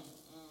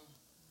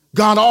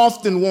 God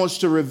often wants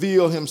to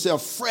reveal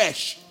himself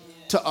fresh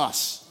to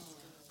us,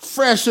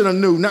 fresh and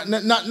anew,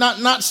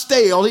 not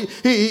stale.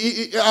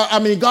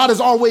 God is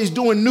always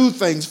doing new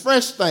things,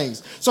 fresh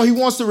things. So he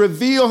wants to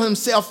reveal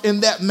himself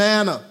in that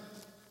manner.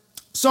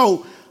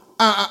 So,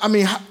 how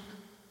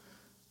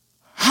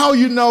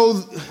you know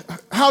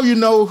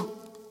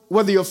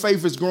whether your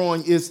faith is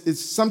growing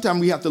is sometimes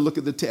we have to look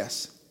at the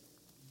test.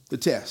 The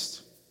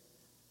test.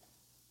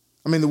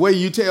 The way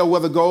you tell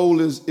whether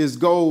gold is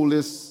gold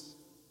is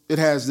it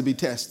has to be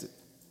tested.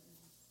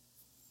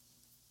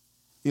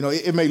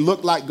 It may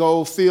look like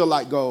gold, feel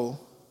like gold,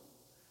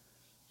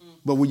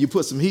 but when you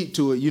put some heat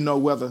to it, you know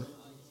whether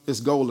it's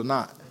gold or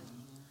not.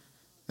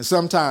 And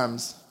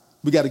sometimes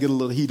we got to get a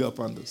little heat up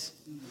under us.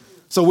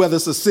 So whether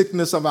it's a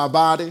sickness of our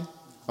body,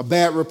 a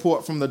bad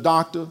report from the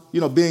doctor,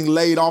 being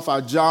laid off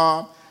our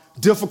job,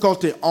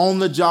 difficulty on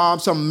the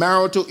job, some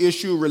marital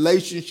issue,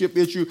 relationship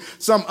issue,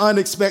 some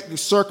unexpected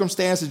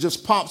circumstance that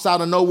just pops out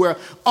of nowhere.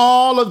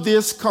 All of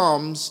this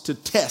comes to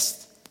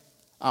test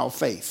our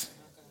faith.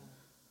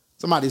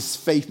 Somebody's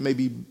faith may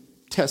be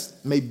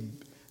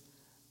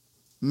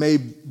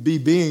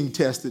being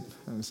tested.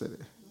 Let me say that.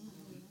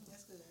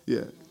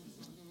 Yeah,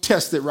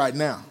 tested right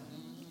now.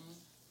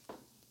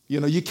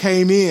 You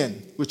came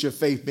in with your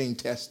faith being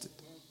tested.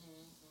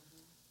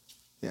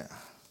 Yeah.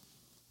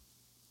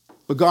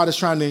 But God is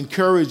trying to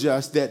encourage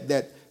us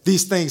that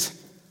these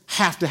things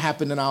have to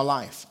happen in our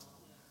life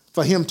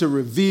for him to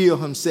reveal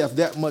himself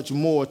that much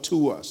more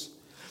to us.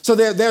 So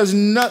there's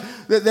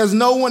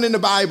no one in the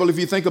Bible, if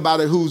you think about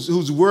it,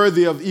 who's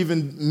worthy of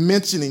even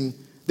mentioning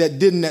that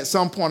didn't at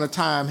some point of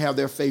time have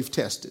their faith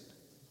tested.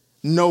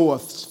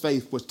 Noah's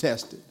faith was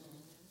tested.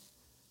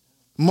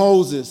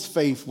 Moses'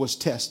 faith was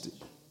tested.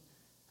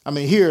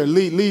 Here,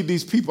 lead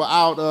these people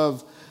out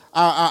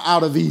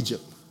of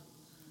Egypt.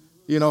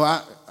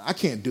 I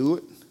can't do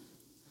it.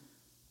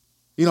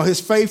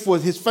 His faith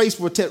was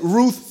tested.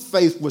 Ruth's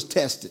faith was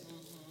tested.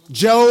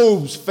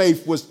 Job's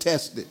faith was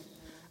tested.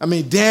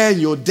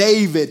 Daniel,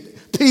 David,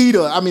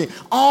 Peter.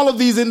 All of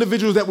these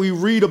individuals that we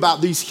read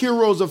about, these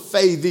heroes of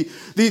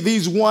faith,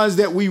 these ones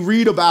that we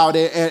read about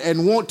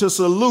and want to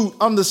salute,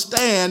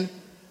 understand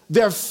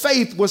their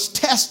faith was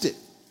tested.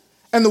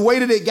 And the way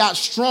that it got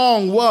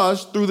strong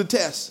was through the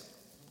test.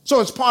 So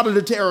it's part of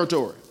the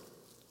territory.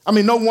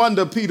 No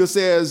wonder Peter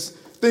says,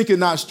 think it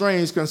not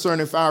strange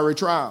concerning fiery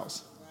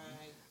trials,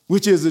 right,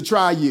 which is to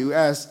try you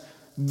as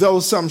though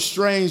some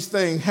strange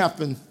thing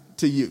happened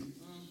to you.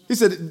 He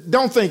said,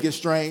 don't think it's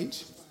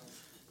strange.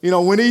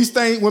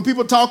 When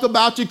people talk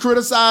about you,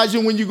 criticize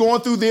you, when you're going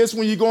through this,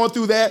 when you're going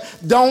through that,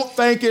 don't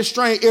think it's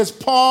strange. It's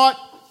part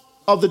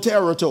of the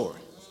territory.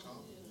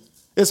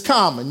 It's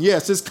common.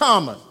 Yes, it's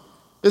common.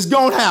 It's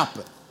going to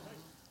happen.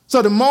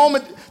 So the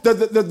moment,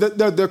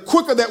 the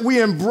quicker that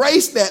we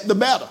embrace that, the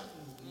better.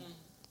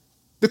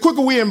 The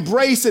quicker we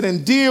embrace it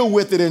and deal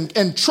with it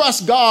and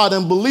trust God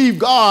and believe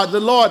God,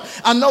 the Lord,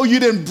 I know you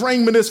didn't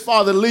bring me this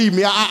far to leave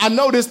me. I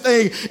know this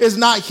thing is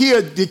not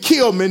here to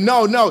kill me.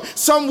 No.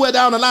 Somewhere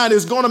down the line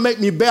it's going to make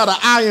me better.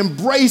 I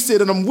embrace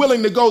it and I'm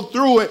willing to go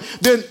through it.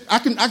 Then I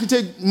can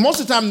tell you,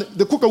 most of the time,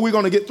 the quicker we're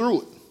going to get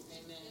through it.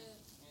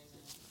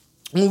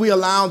 When we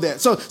allow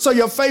that. So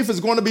your faith is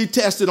going to be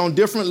tested on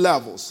different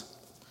levels.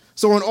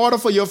 So in order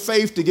for your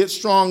faith to get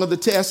stronger, the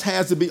test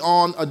has to be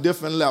on a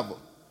different level.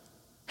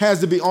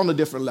 Has to be on a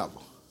different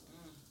level.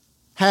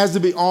 Has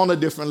to be on a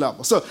different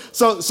level. So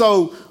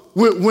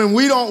when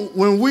we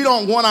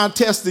don't want our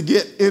test to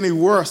get any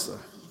worse,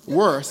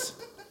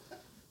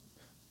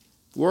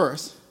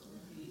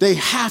 they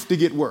have to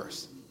get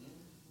worse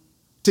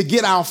to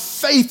get our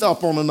faith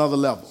up on another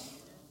level.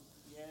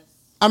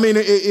 I mean,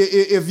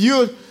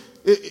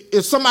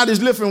 if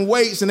somebody's lifting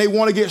weights and they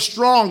want to get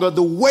stronger,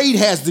 the weight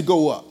has to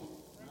go up,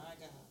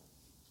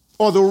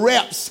 or the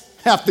reps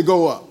have to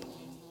go up.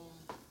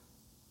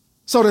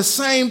 So the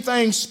same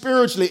thing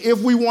spiritually.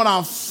 If we want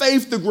our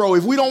faith to grow,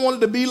 if we don't want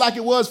it to be like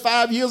it was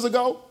 5 years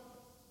ago,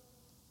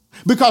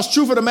 because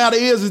truth of the matter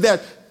is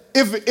that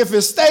if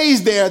it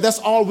stays there, that's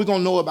all we're going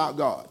to know about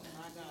God.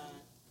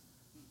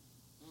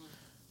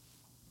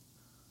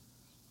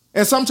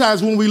 And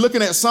sometimes when we're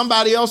looking at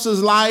somebody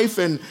else's life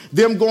and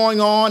them going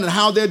on and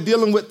how they're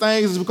dealing with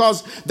things, it's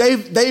because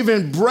they've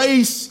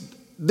embraced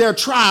their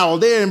trial.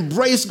 They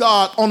embraced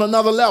God on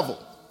another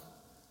level,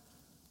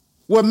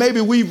 where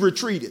maybe we've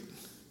retreated.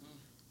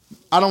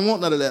 I don't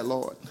want none of that,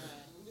 Lord.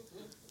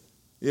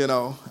 You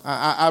know,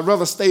 I'd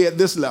rather stay at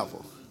this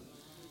level.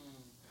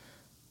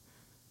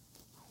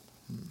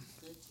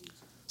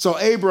 So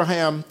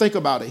Abraham, think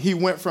about it. He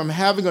went from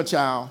having a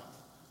child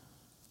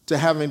to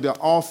having to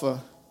offer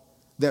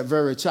that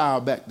very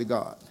child back to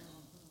God.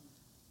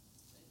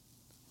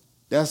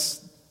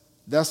 That's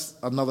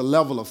another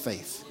level of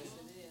faith.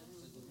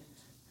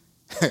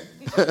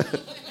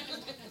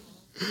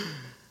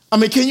 I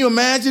mean, can you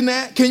imagine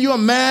that? Can you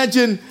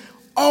imagine,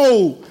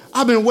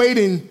 I've been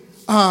waiting,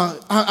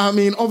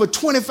 over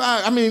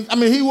 25,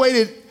 he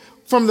waited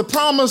from the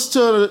promise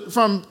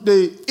from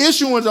the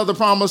issuance of the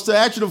promise to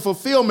actual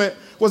fulfillment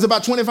was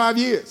about 25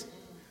 years.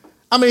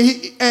 I mean,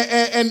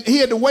 he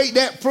had to wait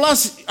that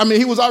plus,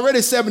 he was already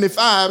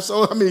 75.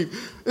 So,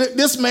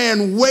 this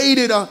man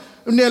waited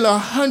nearly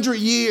 100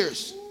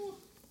 years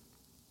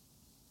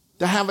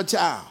to have a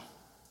child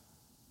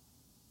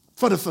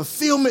for the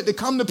fulfillment to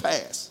come to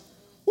pass.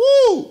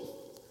 Woo!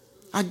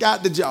 I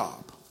got the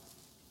job.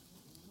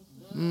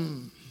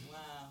 Wow.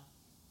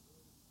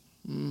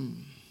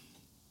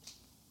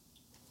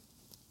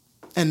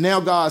 And now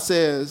God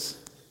says,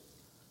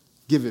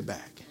 give it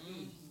back.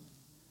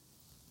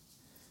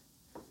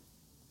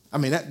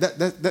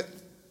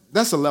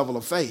 That's a level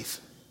of faith.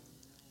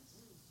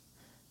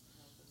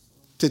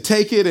 To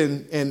take it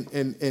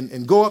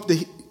and go up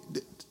the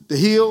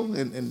hill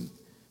and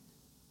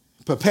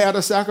prepare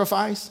the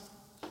sacrifice,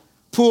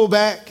 pull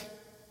back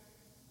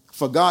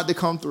for God to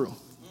come through.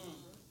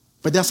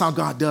 But that's how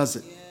God does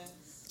it.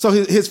 So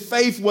his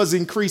faith was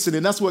increasing,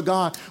 and that's what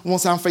God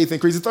wants our faith to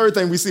increase. The third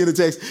thing we see in the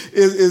text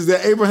is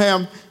that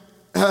Abraham,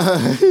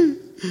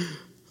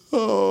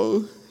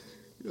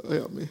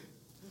 help me.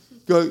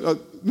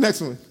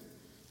 Next one.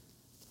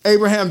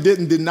 Abraham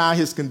didn't deny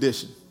his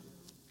condition.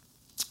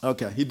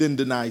 Okay, he didn't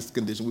deny his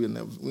condition. We're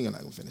not going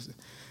to finish it.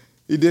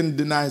 He didn't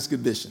deny his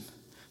condition.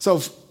 So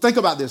think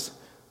about this.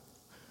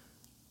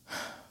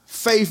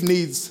 Faith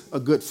needs a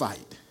good fight.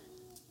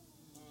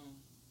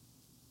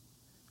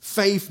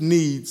 Faith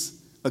needs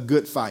a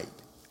good fight.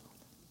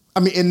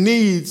 It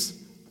needs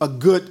a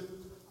good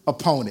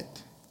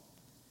opponent.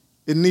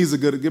 It needs a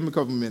good, give me a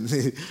couple minutes.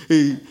 It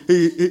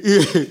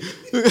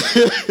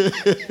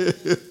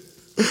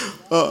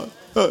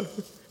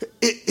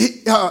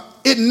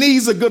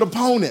needs a good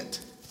opponent.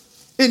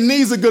 It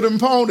needs a good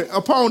opponent.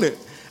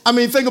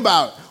 Think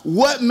about it.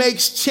 What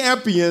makes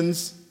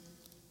champions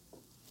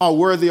are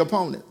worthy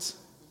opponents.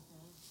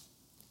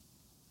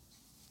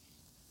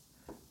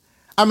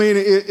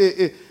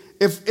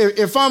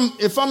 If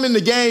I'm in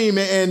the game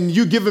and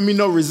you giving me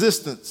no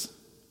resistance,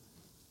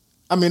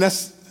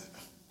 that's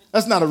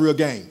not a real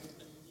game.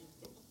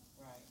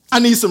 I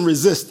need some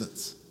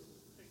resistance.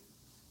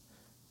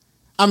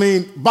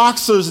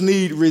 Boxers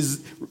need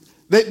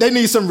they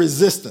need some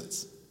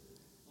resistance.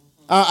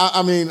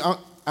 I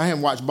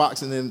hadn't watched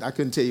boxing and I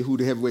couldn't tell you who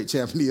the heavyweight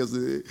champion is.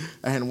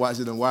 I hadn't watched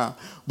it in a while.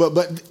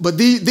 But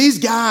these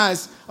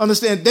guys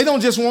understand they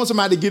don't just want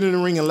somebody to get in the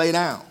ring and lay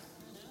down.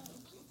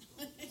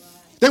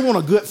 They want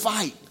a good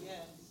fight.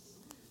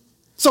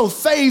 So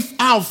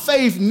our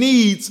faith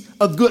needs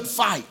a good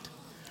fight.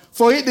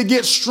 For it to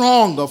get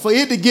stronger, for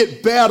it to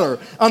get better,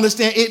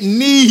 understand it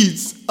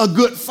needs a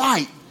good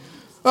fight.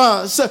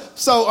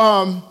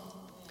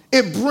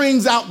 It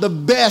brings out the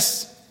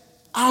best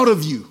out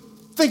of you.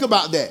 Think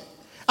about that.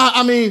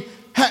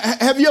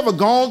 Have you ever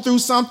gone through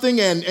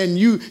something and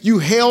you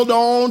held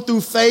on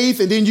through faith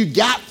and then you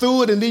got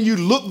through it and then you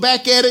look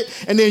back at it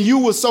and then you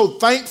were so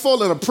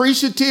thankful and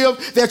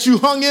appreciative that you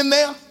hung in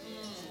there?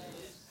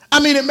 I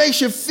mean, it makes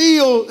you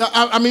feel,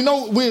 I mean,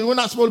 no, we're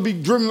not supposed to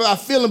be driven by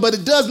feeling, but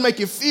it does make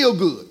you feel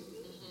good.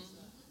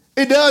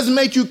 It does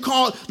make you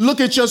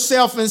look at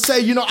yourself and say,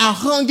 you know, I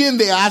hung in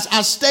there.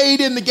 I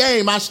stayed in the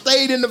game. I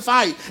stayed in the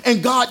fight,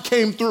 and God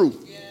came through.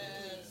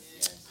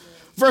 Yes.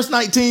 Verse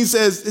 19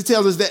 it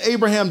tells us that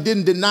Abraham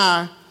didn't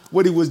deny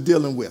what he was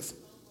dealing with.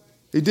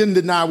 He didn't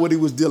deny what he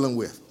was dealing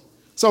with.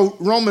 So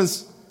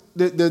Romans,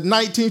 the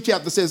 19th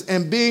chapter says,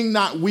 and being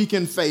not weak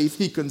in faith,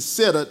 he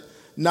considered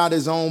not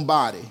his own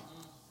body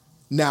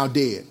now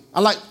dead. I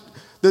like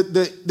the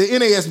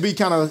NASB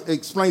kind of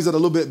explains it a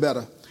little bit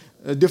better.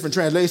 A different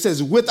translation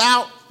says,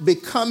 without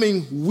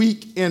becoming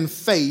weak in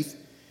faith,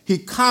 he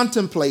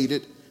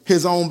contemplated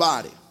his own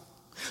body.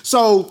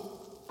 So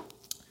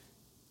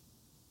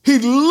he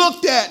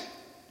looked at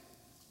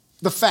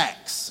the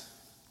facts,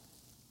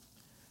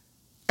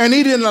 and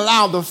he didn't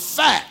allow the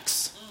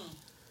facts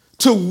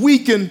to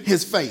weaken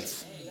his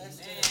faith.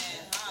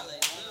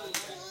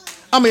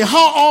 I mean,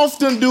 how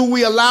often do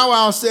we allow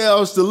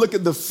ourselves to look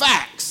at the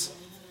facts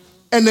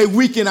and they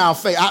weaken our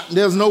faith?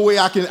 There's no way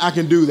I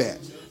can do that.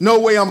 No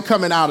way I'm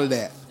coming out of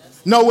that.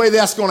 No way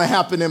that's going to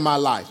happen in my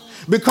life.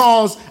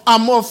 Because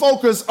I'm more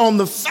focused on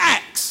the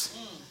facts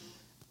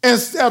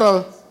instead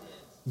of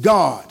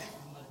God,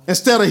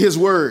 instead of his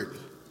word.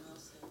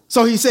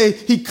 So he said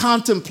he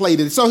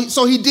contemplated.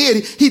 So he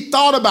did. He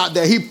thought about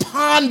that. He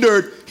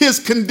pondered his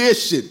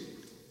condition.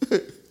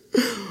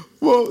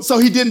 Well, so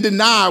he didn't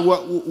deny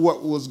what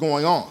was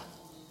going on.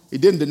 He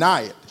didn't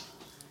deny it.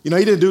 You know,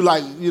 he didn't do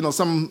like, you know,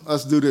 some of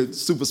us do the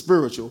super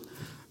spiritual,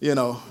 you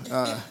know,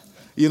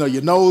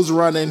 your nose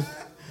running,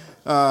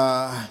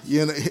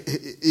 you're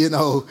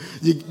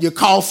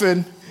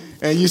coughing,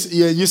 and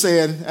you're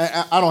saying,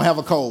 I don't have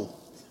a cold.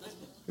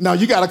 No,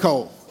 you got a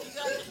cold.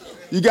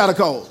 You got a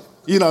cold.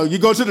 You know, you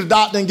go to the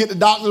doctor and get the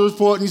doctor's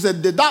report, and you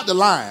said, the doctor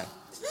lying.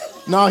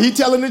 No, he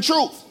telling the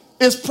truth.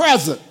 It's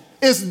present.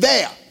 It's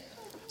there.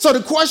 So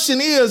the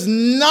question is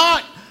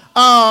not,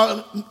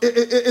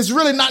 it's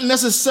really not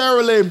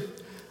necessarily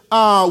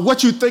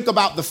what you think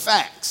about the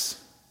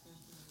facts,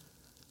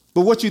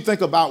 but what you think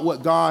about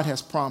what God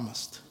has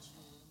promised.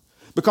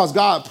 Because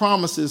God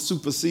promises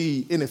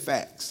supersede any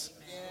facts.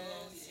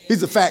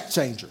 He's a fact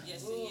changer.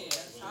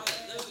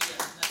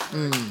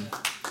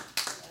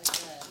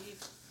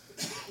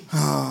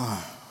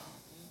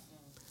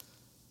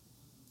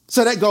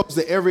 So that goes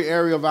to every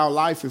area of our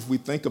life if we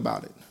think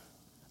about it.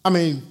 I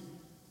mean,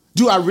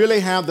 do I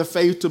really have the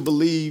faith to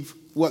believe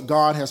what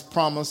God has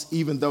promised,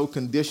 even though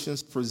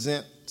conditions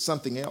present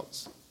something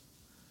else?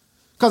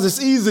 Because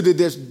it's easy to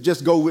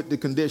just go with the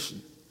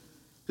condition.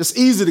 It's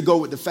easy to go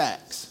with the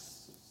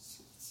facts.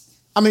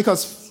 They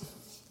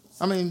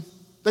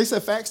say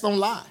facts don't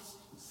lie.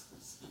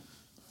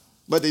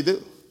 But they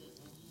do.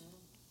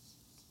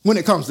 When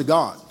it comes to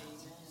God.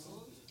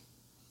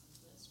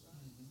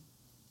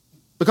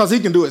 Because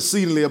he can do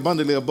exceedingly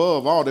abundantly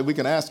above all that we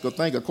can ask or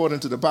think according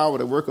to the power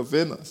that worketh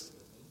in us.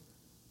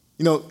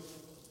 You know,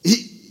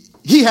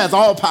 he has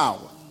all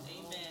power.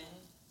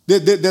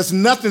 There's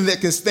nothing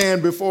that can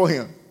stand before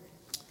him.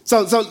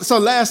 So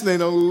lastly,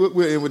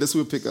 we'll end with this,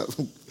 we'll pick up.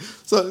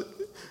 So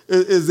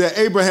is that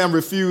Abraham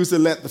refused to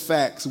let the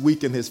facts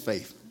weaken his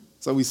faith.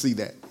 So we see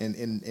that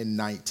in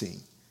 19.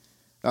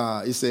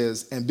 It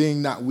says, and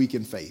being not weak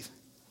in faith.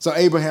 So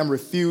Abraham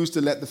refused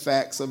to let the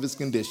facts of his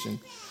condition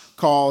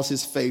cause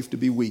his faith to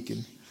be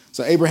weakened.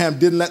 So Abraham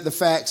didn't let the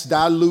facts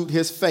dilute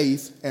his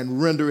faith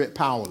and render it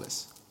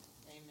powerless.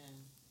 Amen.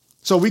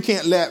 So we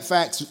can't let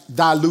facts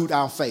dilute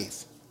our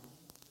faith.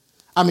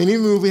 I mean,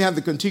 even if we have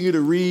to continue to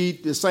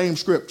read the same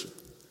scripture.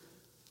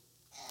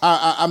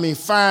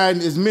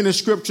 Find as many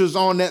scriptures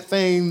on that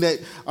thing that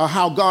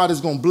how God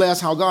is going to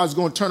bless, how God is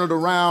going to turn it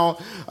around.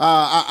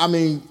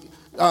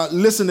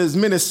 Listen to as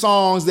many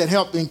songs that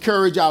help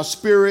encourage our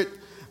spirit,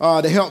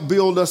 to help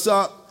build us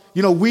up.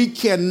 You know, we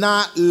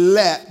cannot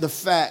let the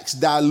facts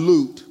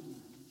dilute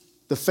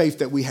the faith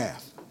that we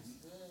have.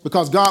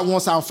 Because God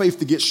wants our faith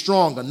to get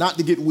stronger, not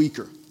to get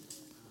weaker.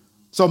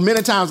 So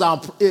many times our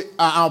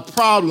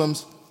problem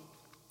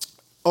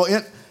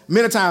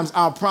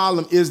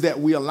is that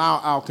we allow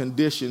our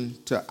condition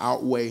to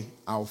outweigh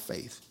our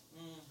faith.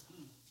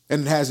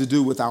 And it has to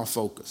do with our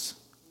focus.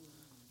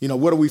 You know,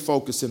 what are we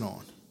focusing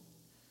on?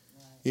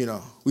 You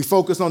know, we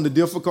focus on the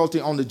difficulty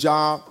on the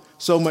job,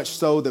 so much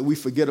so that we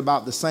forget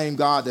about the same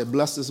God that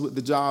blessed us with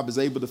the job is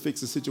able to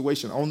fix the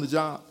situation on the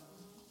job.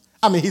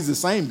 I mean, he's the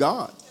same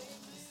God.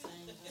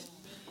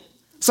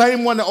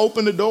 Same one that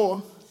opened the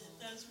door.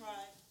 That's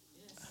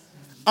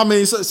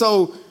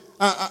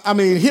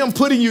right. Him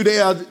putting you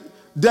there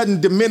doesn't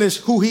diminish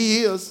who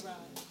he is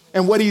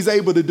and what he's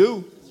able to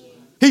do.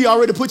 He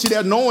already put you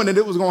there knowing that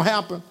it was going to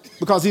happen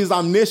because he's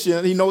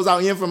omniscient. He knows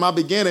our end from our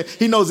beginning.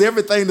 He knows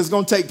everything that's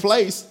going to take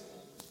place.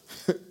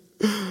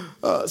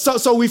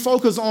 So we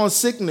focus on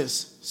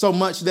sickness so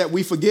much that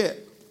we forget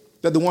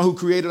that the one who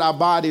created our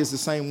body is the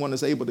same one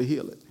that's able to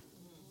heal it.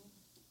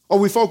 Or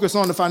we focus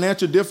on the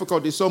financial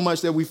difficulty so much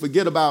that we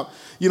forget about,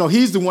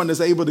 he's the one that's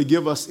able to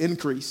give us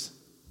increase.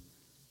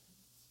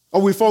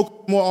 Or we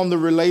focus more on the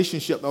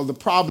relationship or the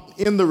problem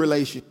in the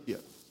relationship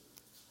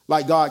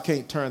like God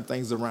can't turn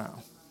things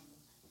around,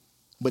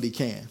 but he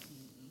can.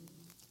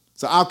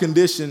 So our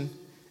condition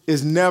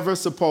is never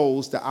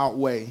supposed to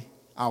outweigh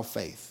our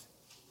faith.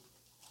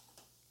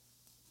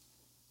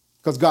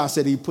 Because God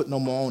said he put no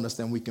more on us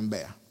than we can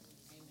bear.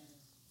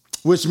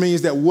 Which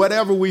means that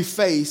whatever we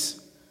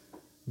face,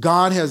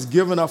 God has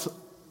given us,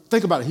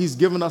 think about it, he's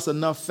given us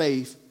enough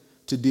faith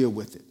to deal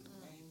with it.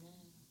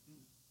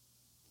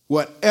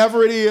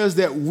 Whatever it is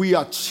that we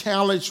are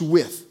challenged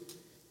with,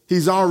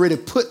 he's already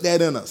put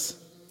that in us.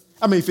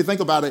 I mean, if you think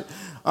about it,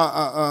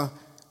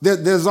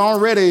 there's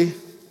already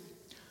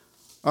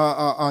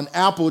an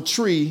apple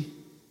tree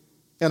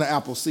and an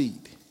apple seed.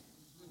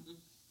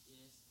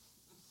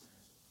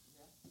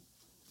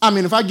 I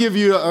mean, if I give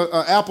you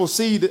an apple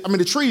seed, I mean,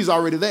 the tree's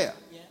already there.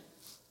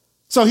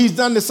 So he's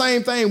done the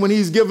same thing when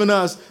he's given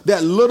us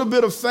that little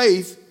bit of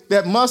faith,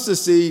 that mustard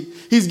seed.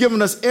 He's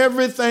given us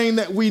everything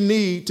that we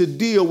need to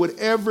deal with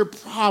every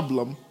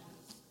problem.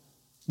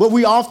 But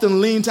we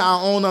often lean to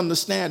our own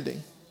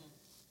understanding.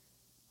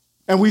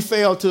 And we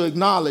fail to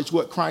acknowledge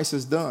what Christ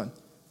has done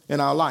in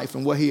our life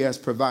and what he has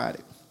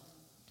provided.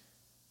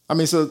 I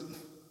mean, so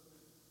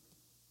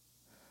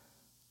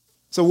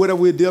what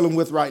we're dealing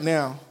with right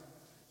now,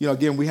 you know,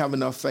 again, we have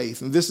enough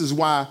faith. And this is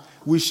why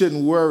we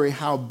shouldn't worry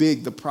how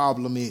big the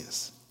problem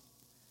is.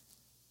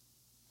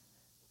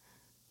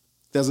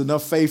 There's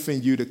enough faith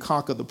in you to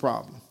conquer the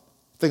problem.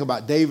 Think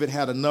about it. David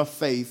had enough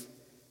faith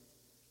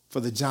for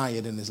the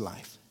giant in his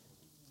life.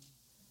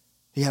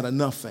 He had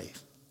enough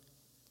faith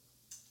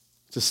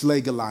to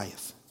slay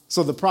Goliath.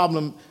 So the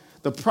problem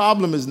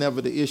is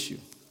never the issue.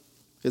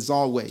 It's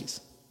always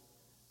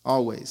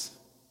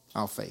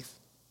our faith.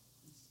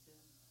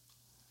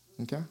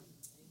 Okay?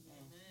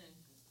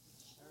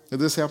 Did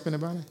this help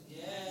anybody?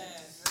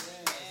 Yes.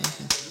 Okay.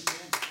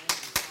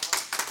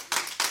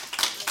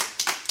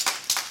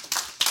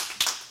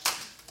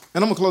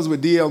 And I'm going to close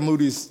with D.L.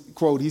 Moody's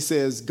quote. He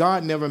says,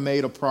 God never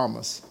made a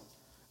promise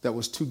that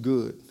was too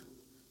good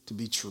to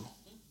be true.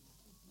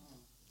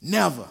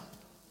 Never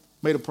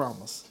made a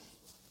promise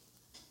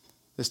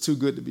that's too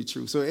good to be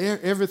true. So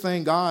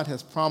everything God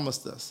has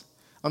promised us,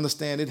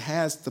 understand it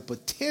has the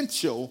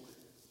potential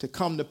to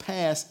come to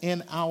pass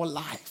in our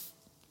life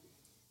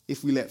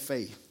if we let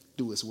faith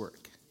do its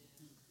work.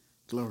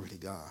 Glory to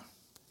God.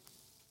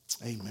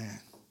 Amen.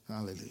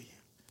 Hallelujah.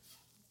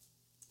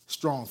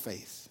 Strong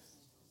faith.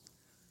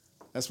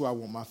 That's why I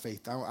want my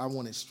faith. I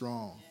want it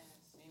strong.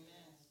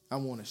 I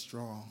want it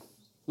strong.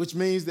 Which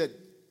means that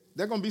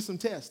there are going to be some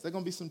tests. There are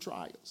going to be some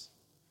trials.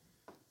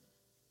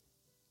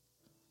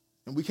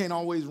 And we can't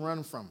always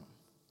run from them.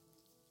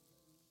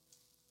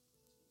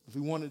 If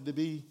we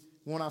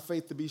want our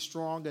faith to be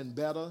stronger and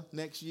better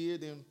next year,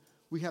 then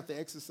we have to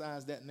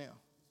exercise that now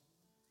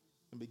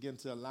and begin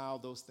to allow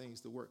those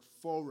things to work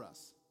for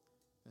us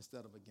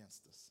instead of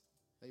against us.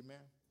 Amen?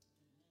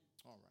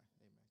 All right.